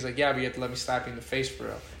ass?" She's like, "Yeah, but you have to let me slap you in the face for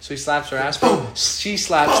real." So he slaps her ass. She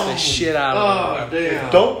slaps the shit out of him. Oh bro.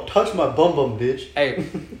 damn! Don't touch my bum bum, bitch. Hey,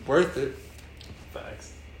 worth it,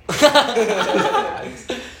 Facts.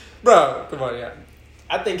 bro. Come on, yeah.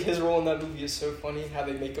 I think his role in that movie is so funny. How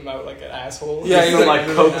they make him out like an asshole. Yeah, He's he's the like-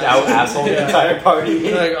 like coked out asshole the Yeah. entire party.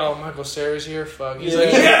 He's like, "Oh, Michael Cera's here. Fuck." He's Yeah.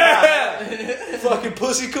 like, "Yeah, fucking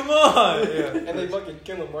pussy, come on." Yeah. And they fucking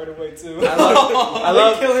kill him right away too. I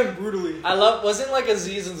love. They kill him brutally. I love. Wasn't like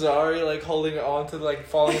Aziz Ansari like holding on to like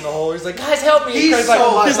falling in the hole? He's like, "Guys, help me!" He's Christ's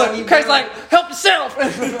so like, he's funny, like, Christ's bro. like, "Help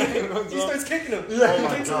yourself!" He starts kicking him. Oh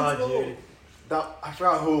my God, dude. I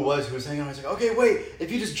forgot who it was who was hanging on. He's like, okay, wait. If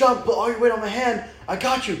you just jump, put all your weight on my hand, I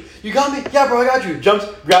got you. You got me? Yeah, bro, I got you. Jumps,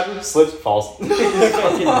 grabs him, slips, falls. He's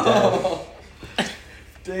fucking dead.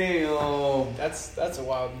 Damn. That's a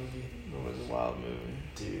wild movie. It was a wild movie.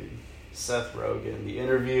 Dude, Seth Rogen, The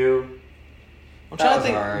Interview, I'm trying to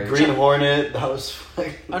think. Alright. Green Hornet. That was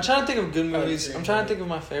like I'm trying to think of good movies. Green I'm trying to Hornet. think of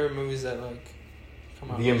my favorite movies that like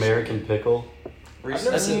come out. The American Pickle. I've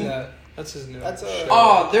never That's seen in- that. That's his new. That's a- show.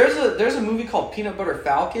 Oh, there's a movie called Peanut Butter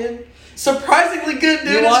Falcon. Surprisingly good,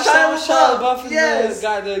 dude. you It's watched that Shia with Shia LaBeouf and Yes.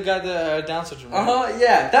 the guy the Down syndrome. Uh huh.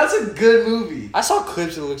 Yeah, that's a good movie. I saw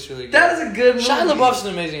clips. It looks really good. That is a good movie. Shia LaBeouf's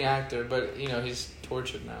an amazing actor, but you know he's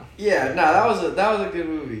tortured now. Yeah, no, that was a good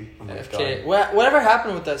movie. Oh my FK. God. Whatever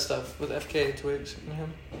happened with that stuff with FK Twigs and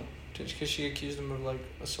him? Because she accused him of like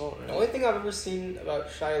assault, The right? only thing I've ever seen about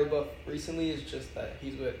Shia LaBeouf recently is just that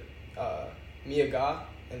he's with Mia Goth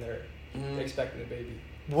and they're expecting a baby.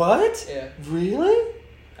 What? Yeah, Really?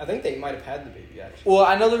 I think they might have had the baby actually. Well,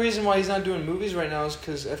 I know the reason why he's not doing movies right now is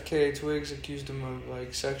because FKA Twigs accused him of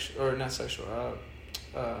like sexual or not sexual.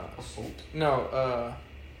 Assault. No,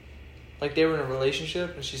 like they were in a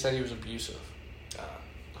relationship and she said he was abusive. Oh,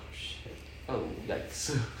 shit. Oh,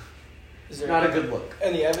 yikes. Is there Not a any, good look.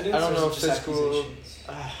 any evidence? I don't or is know it if just physical- accusations?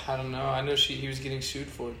 I don't know. I know he was getting sued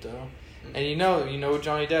for it though. And you know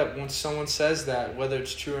Johnny Depp. Once someone says that, whether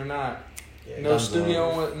it's true or not, Yeah, no Done,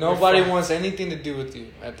 studio, bro. nobody You're fine. wants anything to do with you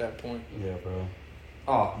at that point. Yeah, bro.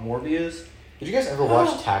 Oh, Morbius. Did you guys ever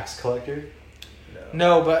watch Tax Collector?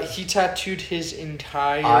 No, but he tattooed his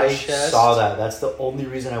entire I chest. saw that. That's the only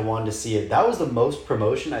reason I wanted to see it. That was the most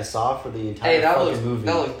promotion I saw for the entire Hey, that fucking looks movie.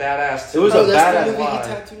 badass. It was Oh, a that's badass the movie he lie.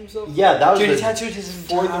 tattooed himself? Yeah, that was Dude, he the, tattooed his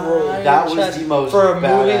For entire the role. that was chest the most for a movie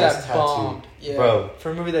badass that tattoo. bombed. Yeah. Bro,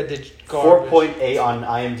 For a movie that did garbage. 4.8 on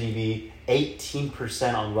IMDb,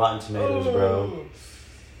 18% on Rotten Tomatoes, bro.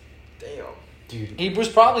 Damn. Dude, He was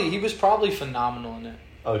probably phenomenal in it.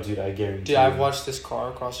 oh, dude, I guarantee. Dude, I've watched this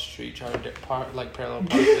car across the street try to parallel park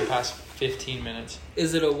for the past 15 minutes.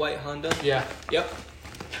 Is it a white Honda? Yeah. Yep.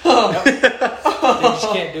 They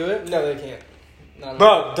just can't do it? No, they can't. Not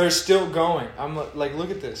Bro, they're still going. I'm like,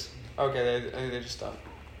 look at this. Okay, they just stopped.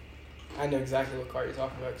 I know exactly what car you're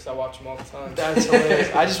talking about because I watch them all the time. That's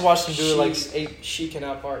hilarious. I just watched them do it like 8. She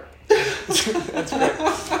cannot park. That's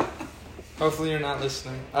great. Hopefully you're not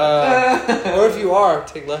listening. Or if you are,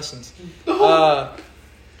 take lessons.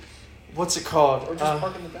 What's it called? Or just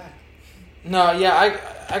park in the back. No, yeah,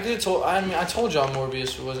 I could have told. I mean, I told y'all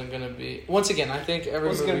Morbius wasn't gonna be. Once again, I think every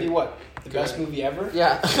Was it movie. going to be what? The Good. best movie ever?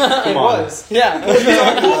 Yeah. It on. was. Yeah. What are you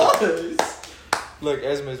talking about? Look,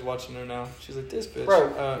 Esme's watching her now. She's like, this bitch.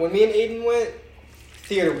 Bro, when me and Aiden went,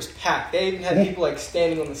 theater was packed. They even had people like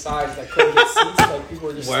standing on the sides that couldn't get seats. Like people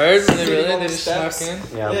were just Words? They sitting really? on They the just snuck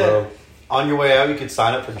steps. in? Yeah, Yeah. bro. On your way out, you could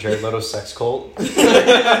sign up for Jared Leto's sex cult.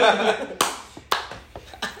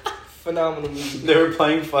 Phenomenal movie. They were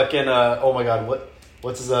playing fucking, oh my god, what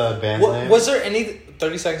What's his band's name? Was there any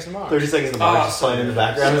 30 Seconds to Mars? 30 Seconds to Mars just playing in the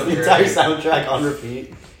background. So The great. entire soundtrack on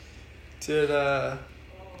repeat. Did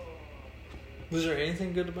was there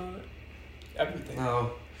anything good about it? Everything.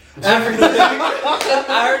 No. Everything.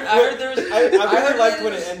 I heard there was. I really heard liked there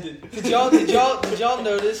when was- it ended. Did y'all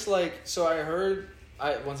notice, like, so I heard,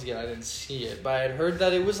 once again, I didn't see it, but I had heard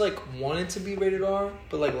that it was, like, wanted to be rated R,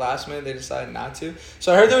 but, like, last minute they decided not to.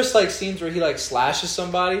 So I heard there was, like, scenes where he, like, slashes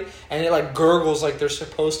somebody, and it, like, gurgles like they're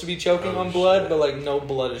supposed to be choking on blood, but, like, no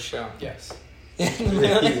blood is shown. Yes.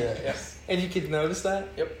 Really? Yes. And you could notice that?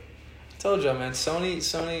 Yep. Told you, man,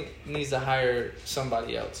 Sony needs to hire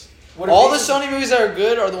somebody else. What All the amazes- Sony movies that are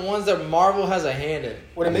good are the ones that Marvel has a hand in.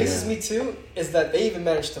 What amazes Yeah. me too is that they even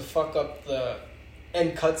managed to fuck up the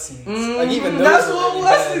end cutscenes. Like even those That's are what. really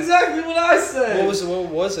That's bad. exactly what I said. What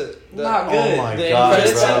was it? Not Oh good. my The god, end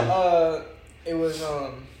It's credits? bro. it was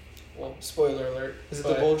well, spoiler alert. Is it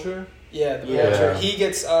but- the Vulture? Yeah, the Yeah. Vulture. He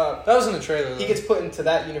gets That was in the trailer. he though. gets put into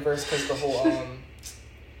that universe because the whole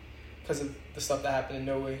because of the stuff that happened in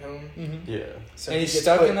No Way Home. Mhm. Yeah. So And he he's gets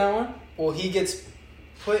stuck put- in that one? Well, he gets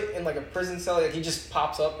put in like a prison cell. Like he just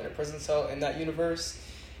pops up in a prison cell in that universe,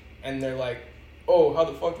 and they're like, "Oh, how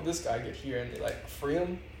the fuck did this guy get here?" And they like free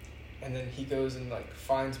him, and then he goes and like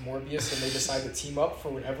finds Morbius, and they decide to team up for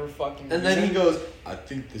whatever fucking. And then he reason. goes, I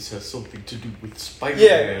think this has something to do with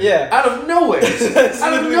Spider-Man. Yeah. Out of nowhere. That's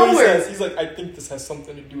Out of literally what he nowhere. says. He's like, "I think this has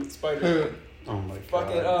something to do with Spider-Man." Oh my god.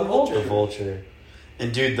 Fucking The Vulture. The Vulture.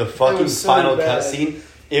 And dude, the fucking was so final bad. cutscene,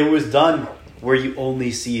 it was done where you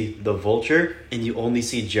only see the Vulture and you only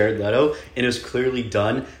see Jared Leto, and it was clearly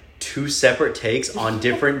done 2 separate takes on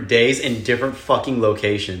different days and different fucking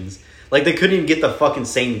locations. Like they couldn't even get the fucking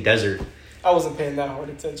same desert. I wasn't paying that hard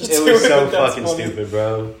attention. It to was so but that's fucking funny. stupid,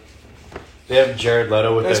 bro. They have Jared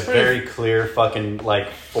Leto with That's a pretty- very clear fucking like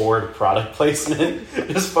Ford product placement,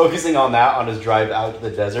 just focusing on that on his drive out to the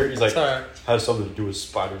desert. He's like, It's alright. has something to do with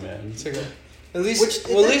Spider-Man. It's okay. At least, Which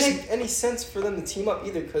it well, at didn't least make any sense for them to team up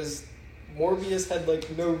either, because Morbius had like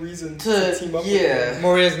no reason to To- team up. yeah. with him.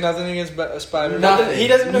 Maury has nothing against Spider-Man. Nothing. He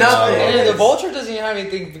doesn't know Nothing. Spider-Man And the is. Vulture doesn't even have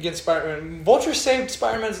anything against Spider-Man. Vulture saved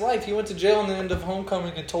Spider-Man's life. He went to jail in the end of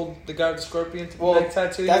Homecoming and told the guy with the scorpion Well, neck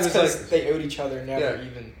tattoo. That's he was because they owed each other, never Yeah.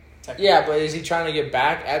 even. Technically. yeah, but is he trying to get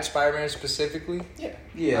back at Spider-Man specifically? Yeah.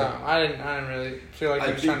 No, I didn't really feel like he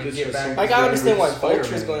I was think trying to this get was back. some- Like I understand why Spider-Man.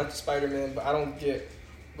 Vulture's going after Spider-Man, but I don't get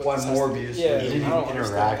Why this has to- Morbius Yeah, was- He didn't I don't even understand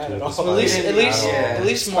interact that with at the all. At least, Spider-Man at least, at all. at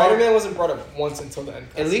least Spider-Man wasn't brought up once until the end.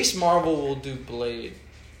 At least Marvel will do Blade,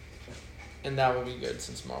 and that will be good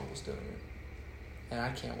since Marvel's doing it. And I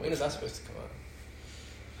can't wait. When is for that supposed to come out?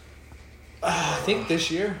 I think this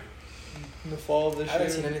year, in the fall of this I haven't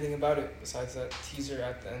year. seen anything about it besides that teaser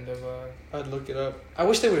at the end of. I'd look it up. I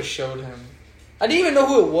wish they would have showed him. I didn't even know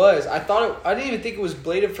who it was. I didn't even think it was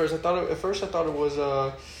Blade at first. I thought it was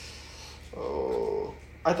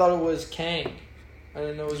I thought it was Kang. I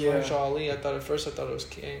didn't know it was Yeah. Mahershala Ali. I thought it was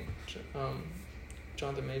Kang.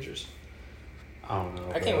 Jonathan Majors. I don't know.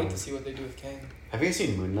 I can't bro. wait to see what they do with Kang. Have you guys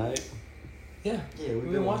seen Moon Knight? Yeah, Yeah,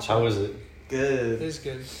 we've been watching. How was it? It Good. is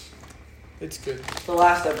good. It's good. The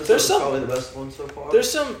last episode There's was some- probably the best one so far. There's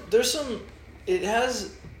some.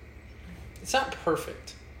 It's not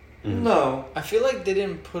perfect. Mm. No. I feel like they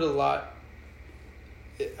didn't put a lot.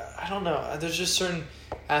 I don't know. There's just certain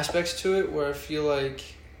aspects to it where I feel like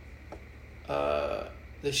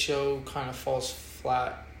the show kind of falls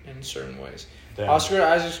flat in certain ways. Damn. Oscar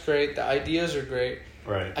Isaac's great. The ideas are great.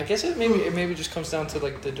 Right. I guess it maybe just comes down to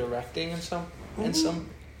like the directing in some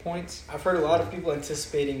points. I've heard a lot of people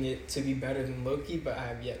anticipating it to be better than Loki, but I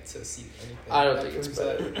have yet to see anything. I don't that think it's proves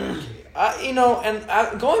better.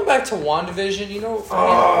 Going back to WandaVision,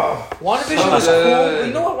 WandaVision so was cool. good.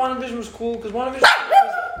 You know what WandaVision was cool? Because WandaVision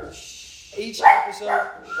was each episode.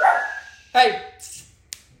 Hey!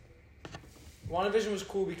 WandaVision was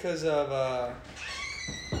cool because of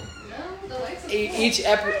each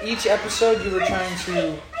episode you were trying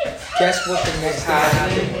to guess what the next thing that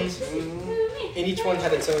happened was. And each one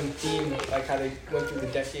had its own theme, like how they went through the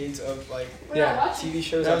decades of like Yeah. TV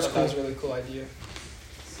shows. That I was thought that was a really cool idea.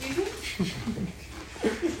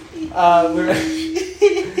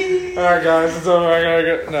 Alright guys, it's over. I gotta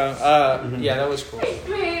go. No, yeah, that was cool. Wait,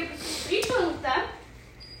 babe, are you done with that?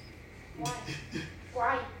 Why?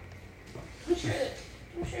 Why? I'm sure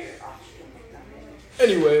your costume was done.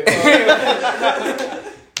 Anyway,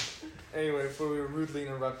 Anyway, before we were rudely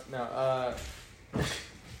interrupted. No,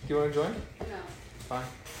 you want to join? No. Fine.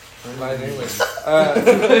 I'm invited anyways.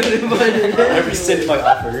 I rescind my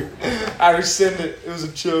offer. I rescind it. It was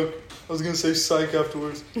a joke. I was gonna say psych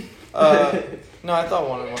afterwards. No, I thought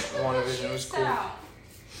WandaVision was cool. Why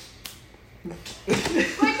couldn't you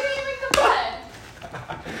make the bed?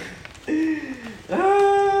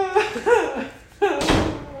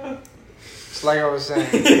 It's like I was saying.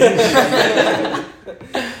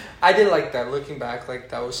 I did like that. Looking back, like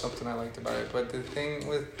that was something I liked about it. But the thing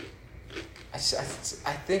with, I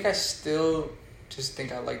think I still just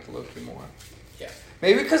think I liked Loki more. Yeah.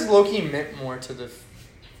 Maybe because Loki meant more to the.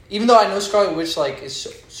 Even though I know Scarlet Witch like is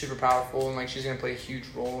super powerful and like she's gonna play a huge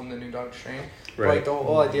role in the new Doctor Strange, but, like the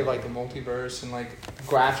whole idea of like the multiverse and like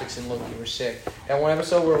graphics in Loki were sick. That one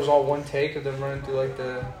episode where it was all one take of them running through like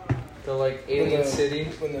the like alien city.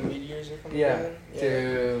 When the meteors are coming Yeah, down.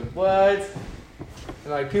 dude, what?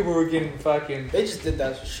 And like people were getting fucking. They just did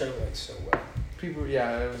that show like so well. People,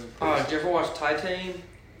 yeah, it was. Did you ever watch Titan?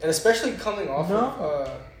 And especially coming off No.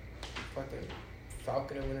 of fucking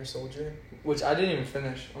Falcon and Winter Soldier. Which I didn't even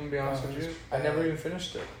finish. I'm gonna be honest Oh, with you. it's I bad. never even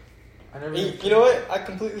finished it. You know what? I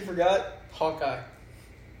completely forgot Hawkeye.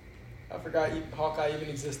 I forgot Hawkeye even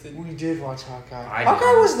existed. We did watch Hawkeye. I Hawkeye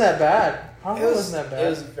didn't. wasn't that bad. Hawkeye It was, wasn't that bad. It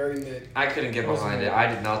was very mid. I couldn't get It wasn't behind it. good. I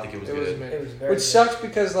did not think it was good. mid. It was very Which mid. sucks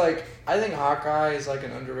because like I think Hawkeye is like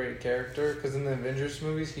an underrated character because in the Avengers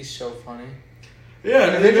movies he's so funny. Yeah,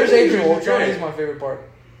 In Avengers Age of Ultron he's my favorite part.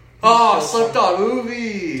 Oh, He's so slept funny. on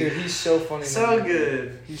movie. Dude, he's so funny. In So that movie.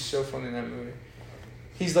 good. He's so funny in that movie.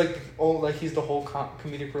 He's like he's the whole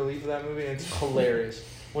comedic relief of that movie, and it's hilarious.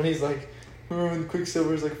 When he's like, remember when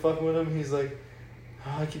Quicksilver's like fucking with him, he's like,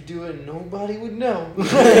 oh, I could do it, and nobody would know.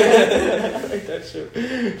 Like that shit.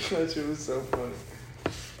 That shit was so funny.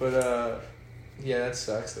 But yeah, that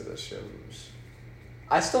sucks that show was.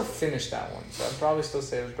 I still finished that one, so I'd probably still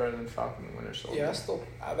say it was better than Falcon and Winter Soldier.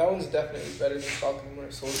 Yeah, that one's definitely better than Falcon and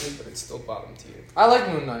Winter Soldier, but it's still bottom tier. I like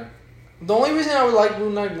Moon Knight. The only reason I would like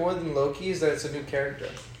Moon Knight more than Loki is that it's a new character.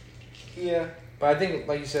 Yeah. But I think,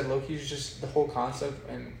 like you said, Loki's just the whole concept,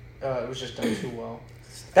 and it was just done too well.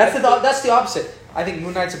 That's the opposite. I think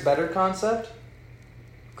Moon Knight's a better concept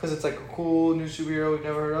because it's like a cool new superhero we've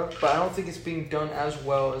never heard of. But I don't think it's being done as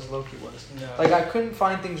well as Loki was. No. Like I couldn't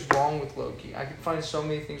find things wrong with Loki. I could find so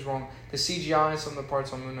many things wrong. The CGI and some of the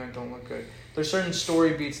parts on Moon Knight don't look good. There's certain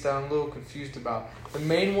story beats that I'm a little confused about. The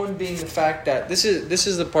main one being the fact that this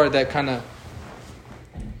is the part that kind of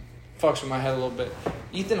fucks with my head a little bit.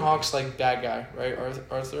 Ethan Hawke's like bad guy, right?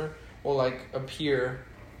 Arthur will like appear,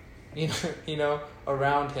 you know,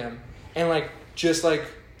 around him, and like just like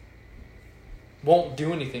won't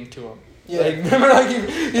do anything to him. Yeah. Like remember, like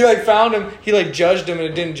he like found him, he like judged him, and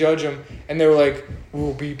it didn't judge him, and they were like,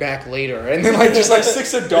 "We'll be back later," and then like just like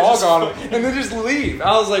sticks a dog on him, and then just leave.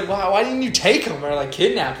 I was like, "Wow, why didn't you take him or like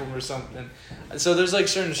kidnap him or something?" So there's like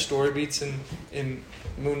certain story beats in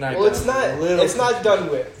Moon Knight. Well, it's that I'm not. a little It's not done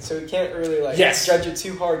with, so we can't really like Yes. judge it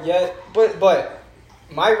too hard yet. But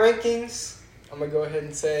my rankings, I'm gonna go ahead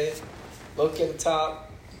and say Loki at the top,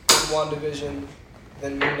 then WandaVision,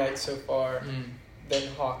 then Moon Knight so far, Mm, then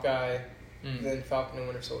Hawkeye, mm. then Falcon and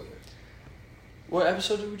Winter Soldier. What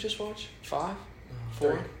episode did we just watch? 5?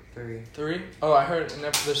 4? 3. 3? Oh, I heard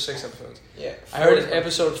there's 6 episodes. Yeah. I heard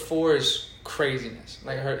episode 4 is craziness.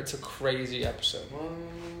 Like I heard it's a crazy episode.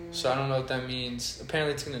 So I don't know what that means.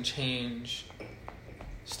 Apparently it's gonna change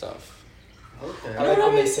stuff. Okay. I like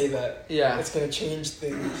when they say that. Yeah, It's gonna change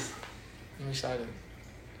things. I'm excited.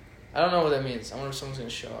 I don't know what that means. I wonder if someone's gonna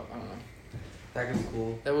show up. I don't know. That could be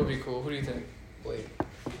cool. That would be cool. Who do you think? Blade.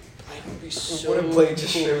 Blade would be What if Blade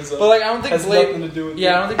just shows up? But like I don't think has Blade. nothing to do with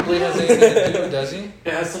Yeah, I don't think Blade has anything to do. Does he?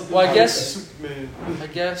 It has something Well, I to do guess- with Superman. I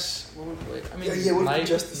guess. What would Blade? I mean, Yeah, what if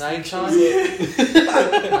Justice League nighttime.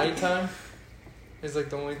 shows Nighttime is like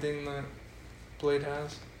the only thing that Blade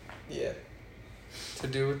has Yeah. to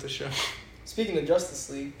do with the show. Speaking of Justice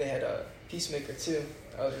League, they had Peacemaker too.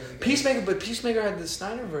 That was really good. Peacemaker, but Peacemaker had the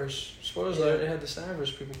Snyderverse. Spoilers Yeah. alert, it had the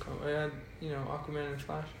Snyderverse people come. It had, Aquaman and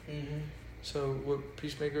Flash. Mm-hmm. So what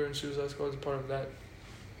Peacemaker and Suicide Squad is part of that.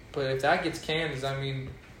 But if that gets canned, does that mean?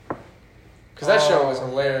 Because that show was Oh,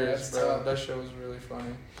 hilarious, that's bro. tough. That show was really funny.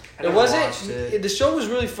 I It never wasn't. watched it. The show was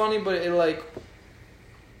really funny, but it like.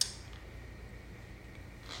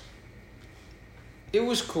 It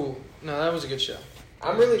was cool. No, that was a good show.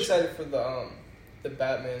 I'm really excited for the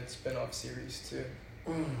Batman spin-off series too.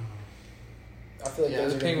 I feel like Yeah,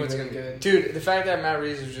 those the are Penguin's gonna be gonna really good. Dude, the fact that Matt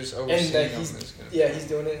Reeves is just overseeing that them he's- is gonna. Yeah, he's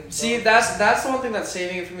doing it. See, that's the one thing that's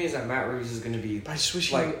saving it for me is that Matt Reeves is going to be But I just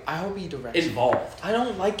wish like, I hope he directs. involved. I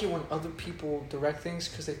don't like it when other people direct things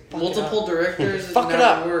because they fuck Multiple it up. directors Fuck it never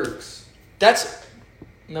up. works. That's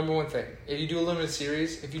number one thing. If you do a limited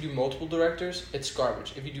series, if you do multiple directors, it's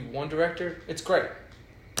garbage. If you do one director, it's great.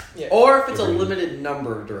 Yeah. Or if it's a Agreed. limited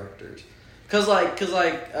number of directors. Cause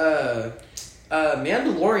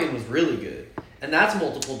Mandalorian was really good. and that's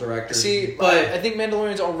multiple directors. See, but I think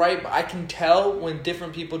Mandalorian's alright, but I can tell when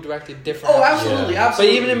different people directed different. oh, episodes. absolutely, Yeah.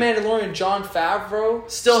 absolutely. But even in Mandalorian, Jon Favreau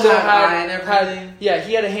Still had eye and everything. yeah,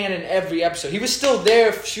 he had a hand in every episode. He was still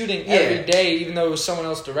there shooting Yeah. every day, even though it was someone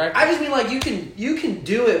else directing. I just mean like you can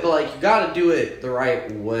do it, but like you got to do it the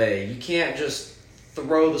right way. You can't just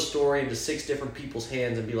throw the story into 6 different people's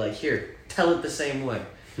hands and be like, here, tell it the same way.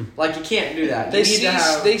 Like you can't do that.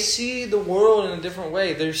 You They see the world in a different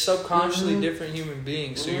way. They're subconsciously different human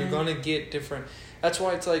beings, so you're gonna get different. That's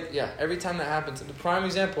why it's like, yeah, every time that happens. The prime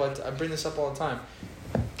example, I bring this up all the time.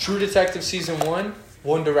 True Detective season 1,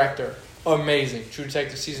 1 director, amazing. True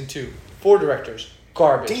Detective season 2, 4 directors,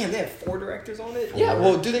 garbage. Damn, they have 4 directors on it? Yeah,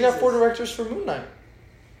 well, dude, they got 4 directors for Moon Knight.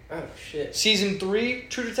 Oh, shit. Season 3,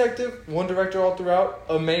 True Detective, 1 director all throughout,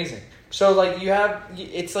 amazing. So like you have,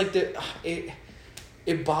 it's like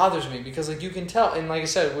it bothers me because like you can tell, and like I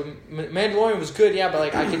said, when Mandalorian was good, yeah, but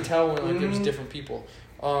like I can tell when like it was different people,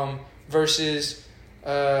 versus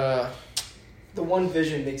The one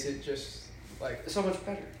vision makes it just, like, so much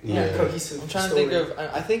better. Yeah. cohesive I'm trying story. to think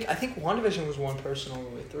of. I think WandaVision was 1 person all the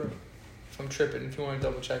way through. If I'm tripping, if you want to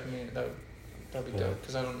double check me, that'd be Yeah. dope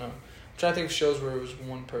because I don't know. I'm trying to think of shows where it was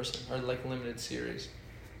 1 person or like limited series.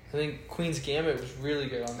 I think Queen's Gambit was really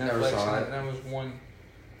good on Never Netflix, saw it. and that was 1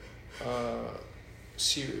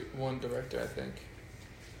 1 director, I think.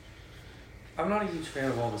 I'm not a huge fan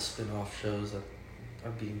of all the spin-off shows that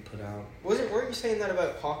are being put out. Weren't you saying that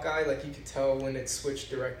about Hawkeye? Like, you could tell when it switched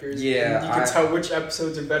directors? Yeah, and you could tell which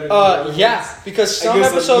episodes are better than the other Yeah, ones? because I some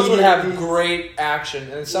guess episodes would have immediately- great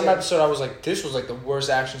action, and some Yeah. episode I was like, this was like the worst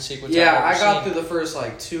action sequence Yeah, I've I ever got seen. through the first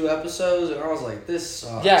like 2 episodes, and I was like, "This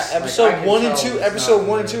sucks." Yeah, Like, I episode can 1 and tell 2, it's episode not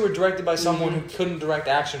 1 and good. 2 were directed by someone who couldn't direct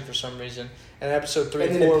action for some reason, and episode 3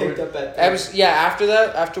 And and then 4 it picked were, up at after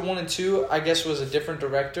that, after 1 and 2, I guess was a different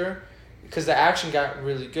director, because the action got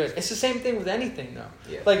really good. It's the same thing with anything though.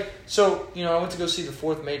 Yeah. Like, so, you know, I went to go see the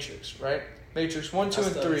 4th Matrix, right? Matrix 1, 2, I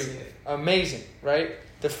and still haven't 3. seen it. Amazing, right?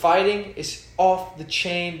 The fighting is off the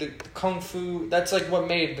chain, the kung fu, that's like what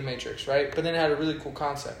made the Matrix, right? But then it had a really cool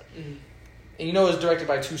concept. Mhm. And you know it was directed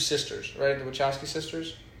by 2 sisters, right? The Wachowski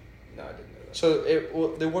sisters. No, I didn't know that.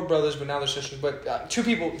 So they were brothers, but now they're sisters. But 2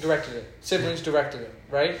 people directed it. Siblings directed it,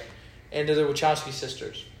 right? And they're the Wachowski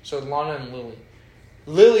sisters. So Lana and Lily.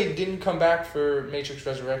 Lily didn't come back for Matrix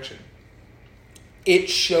Resurrection. It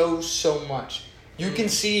shows so much. You can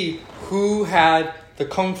see who had the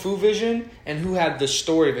kung fu vision and who had the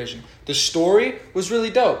story vision. The story was really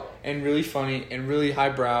dope and really funny and really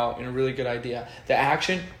highbrow and a really good idea. The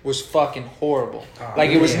action was fucking horrible. Oh, Like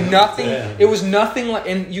it was yeah. nothing. Yeah. It was nothing like,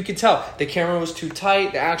 and you could tell the camera was too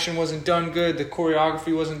tight. The action wasn't done good. The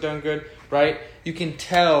choreography wasn't done good. Right? You can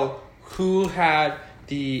tell who had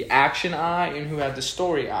the action eye and who had the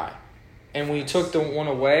story eye. And when you took the one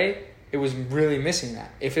away, it was really missing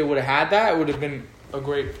that. If it would have had that, it would have been a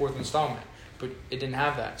great 4th installment. But it didn't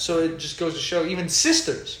have that. So it just goes to show even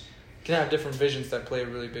sisters can have different visions that play a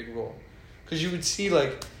really big role. Because you would see,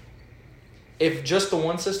 like, if just the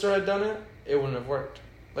one sister had done it, it wouldn't have worked.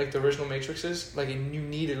 Like the original Matrixes, like, and you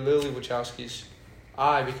needed Lily Wachowski's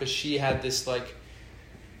eye because she had this, like,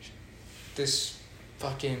 this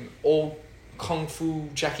fucking old kung fu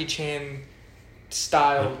Jackie Chan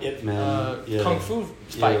style Like Ip Man, yeah. kung fu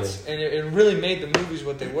fights, and it really made the movies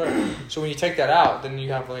what they were. So when you take that out, then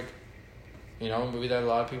you have like, you know, a movie that a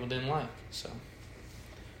lot of people didn't like. So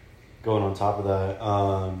Going on top of that,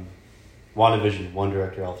 WandaVision, 1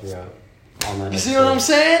 director all throughout. On that you see what I'm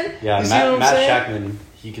saying? Yeah, you see what I'm Matt saying? Shackman,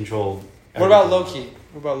 he controlled. What about everything. Loki?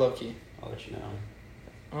 What about Loki? I'll let you know.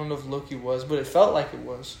 I don't know if Loki was, but it felt like it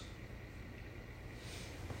was.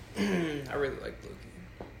 I really like Loki.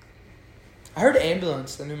 I heard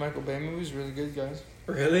Ambulance, the new Michael Bay movie, is really good, guys.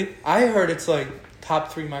 Really? I heard it's like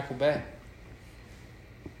top 3 Michael Bay.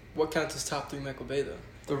 What counts as top 3 Michael Bay, though?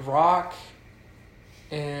 The Rock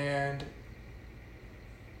and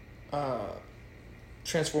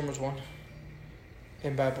Transformers 1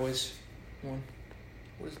 and Bad Boys 1.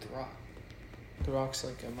 What is The Rock? The Rock's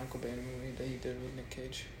like a Michael Bay movie that he did with Nick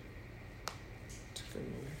Cage. It's a good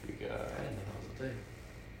movie. We I got didn't know that was a thing.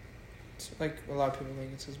 It's like a lot of people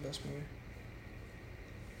think it's his best movie.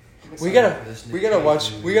 I'm We excited for this We Nick gotta Cage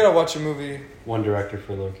watch. movie. We gotta watch a movie. 1 director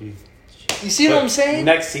for Loki. You see what But I'm saying?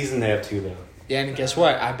 Next season they have 2 though. Yeah, and guess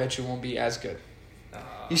what? I bet you won't be as good.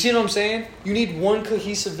 You see what I'm saying? You need one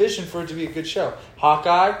cohesive vision for it to be a good show.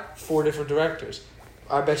 Hawkeye, 4 different directors.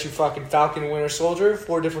 I bet you fucking Falcon and Winter Soldier,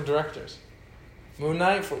 4 different directors. Moon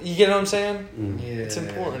Knight, you get what I'm saying? Mm. Yeah. It's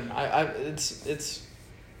important.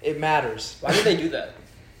 It matters. Why did they do that?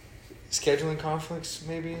 Scheduling conflicts,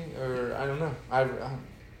 maybe, or I don't know. I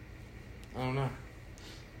don't know.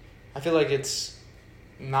 I feel like it's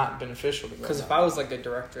not beneficial to go. Because if I was like a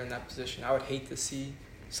director in that position, I would hate to see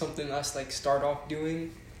something us like start off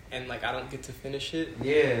doing and like I don't get to finish it,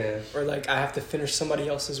 Yeah. or like I have to finish somebody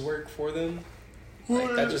else's work for them.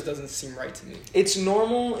 Like that just doesn't seem right to me. It's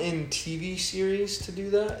normal in TV series to do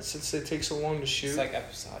that since it takes so long to shoot. It's like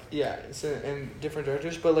episodic. Yeah, it's in different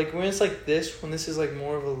directors. But like when it's like this, when this is like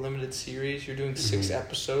more of a limited series, you're doing 6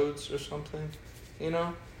 episodes or something, you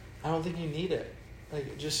know? I don't think you need it.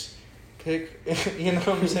 Like just pick, you know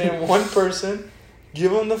what I'm saying? One person,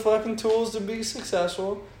 give them the fucking tools to be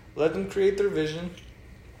successful, let them create their vision,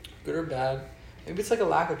 good or bad. Maybe it's like a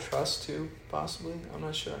lack of trust too, possibly. I'm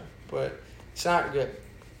not sure. But it's not good.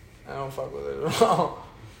 I don't fuck with it at all.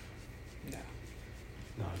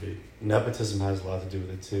 No, dude. Nepotism has a lot to do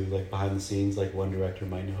with it too. Like behind the scenes, like one director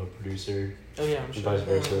might know a producer. Oh yeah, I'm sure. Vice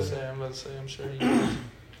versa. I'm about to say, I'm sure he knows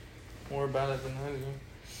more about it than I do.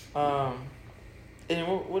 And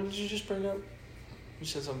what did you just bring up? You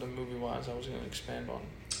said something movie-wise I was going to expand on.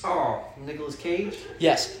 Oh, Nicolas Cage?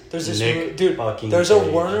 Yes, there's this Nick movie, dude. fucking There's a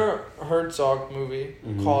Cage. Werner Herzog movie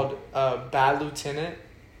called Bad Lieutenant,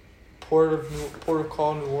 Port of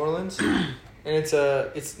Call, New Orleans, and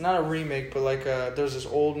it's not a remake, but like there's this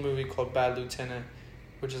old movie called Bad Lieutenant,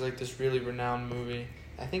 which is like this really renowned movie.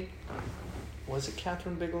 I think was it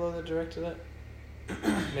Catherine Bigelow that directed it?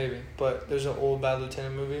 Maybe, but there's an old Bad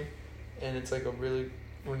Lieutenant movie, and it's like a really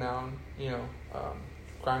renowned,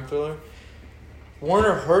 crime thriller.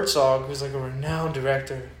 Werner Herzog, who's like a renowned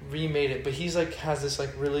director, remade it, but he's like has this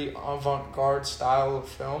like really avant-garde style of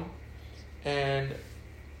film. And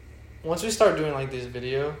once we start doing like this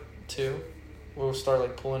video too, we'll start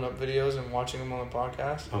like pulling up videos and watching them on the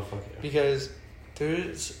podcast. Oh fuck yeah. Because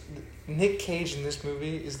there's Nick Cage in this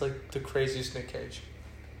movie is like the craziest Nick Cage.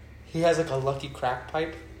 He has like a lucky crack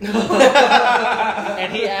pipe.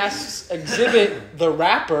 And he asks Exhibit the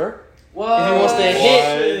rapper if he wants to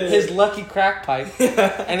hit his lucky crack pipe,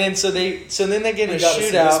 and then so then they get in a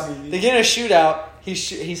shootout. They get in a shootout.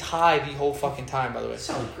 He's high the whole fucking time. By the way,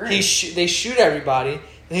 So great. they shoot everybody,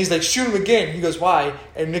 and he's like, shoot him again. He goes, why?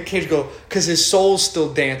 And Nick Cage go, cause his soul's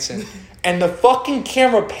still dancing, and the fucking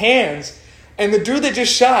camera pans, and the dude that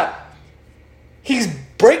just shot, he's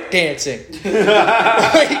breakdancing.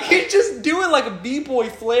 Like he's just doing like a b-boy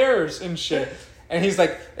flares and shit, and he's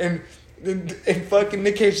like and fucking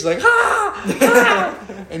Nick Cage is like,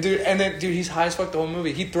 and dude, he's high as fuck the whole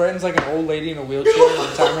movie. He threatens like an old lady in a wheelchair all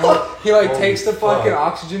the time. He like takes the fucking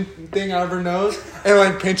oxygen thing out of her nose and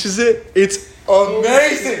like pinches it. It's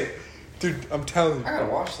amazing, dude. I'm telling you, I gotta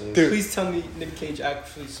watch this. dude. Please tell me Nick Cage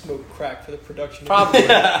actually smoked crack for the production. Probably,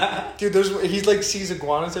 dude. He's like sees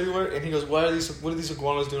iguanas everywhere, and he goes, What are these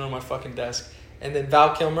iguanas doing on my fucking desk?" And then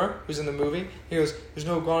Val Kilmer, who's in the movie, he goes, "There's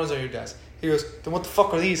no iguanas on your desk." He goes, "Then what the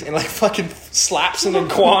fuck are these?" And like fucking slaps an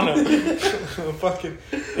iguana. Fucking.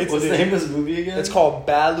 What's the name of this movie again? It's called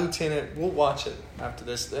Bad Lieutenant. We'll watch it after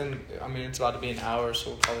this. And I mean, it's about to be an hour, so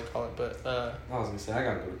we'll probably call it. But I was gonna say I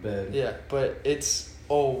gotta go to bed. yeah, but it's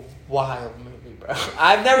a wild movie, bro.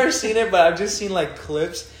 I've never seen it, but I've just seen like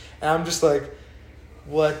clips, and I'm just like,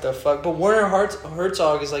 what the fuck? But Werner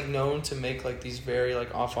Herzog is like known to make like these very like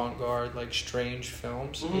avant-garde, like strange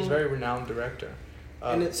films. He's a very renowned director.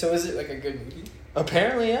 So is it like a good movie?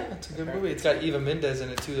 Apparently, yeah, it's a good movie. It's got Eva Mendes in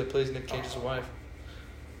it too, that plays Nick Cage's wife.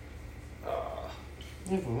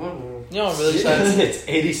 You know, I'm really excited. It's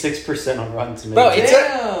 86% on Rotten Tomatoes. Bro,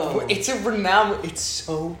 Damn. it's a renowned. It's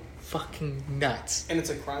so fucking nuts. And it's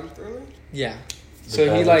a crime thriller? Yeah. The So he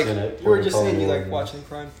Bad like, Lieutenant, You were just Protocol saying you like Warning. watching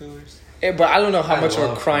crime thrillers. but I don't know how I much of a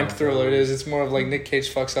love crime crime thriller it thrillers. is. It's more of like Nick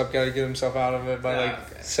Cage fucks up, gotta get himself out of it by like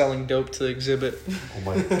okay. selling dope to the Exhibit. Oh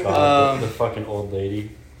my god, the fucking old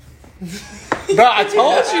lady. Bro, I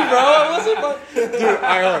told you, bro. It wasn't fun. Dude,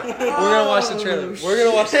 alright, we're gonna watch the trailer. We're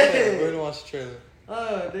gonna watch the trailer. We're gonna watch the trailer.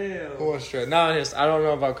 Oh damn. We'll watch the trailer. No, I don't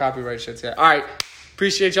know about copyright shit yet. Alright.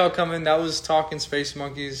 Appreciate y'all coming. That was Talking Space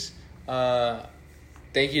Monkeys.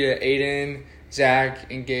 Thank you to Aiden,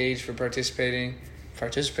 Zach, and Gage for participating.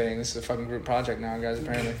 This is a fucking group project now, guys,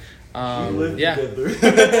 apparently. Yeah.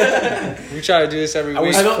 We try to do this every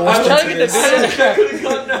week. I I'm trying to get the I could have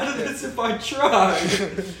gotten out of this if I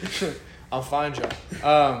tried. I'll find y'all.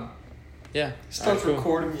 Yeah. Stop Alright, cool.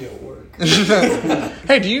 recording me at work.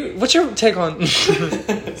 Hey, what's your take on...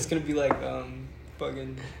 It's gonna be like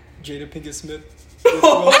fucking Jada Pinkett Smith. With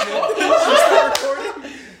Will Smith.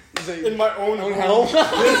 In my own home.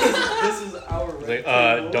 This is our Like,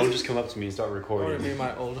 don't just come up to me and start I want recording. to be in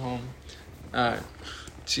my old home. Alright.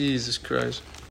 Jesus Christ.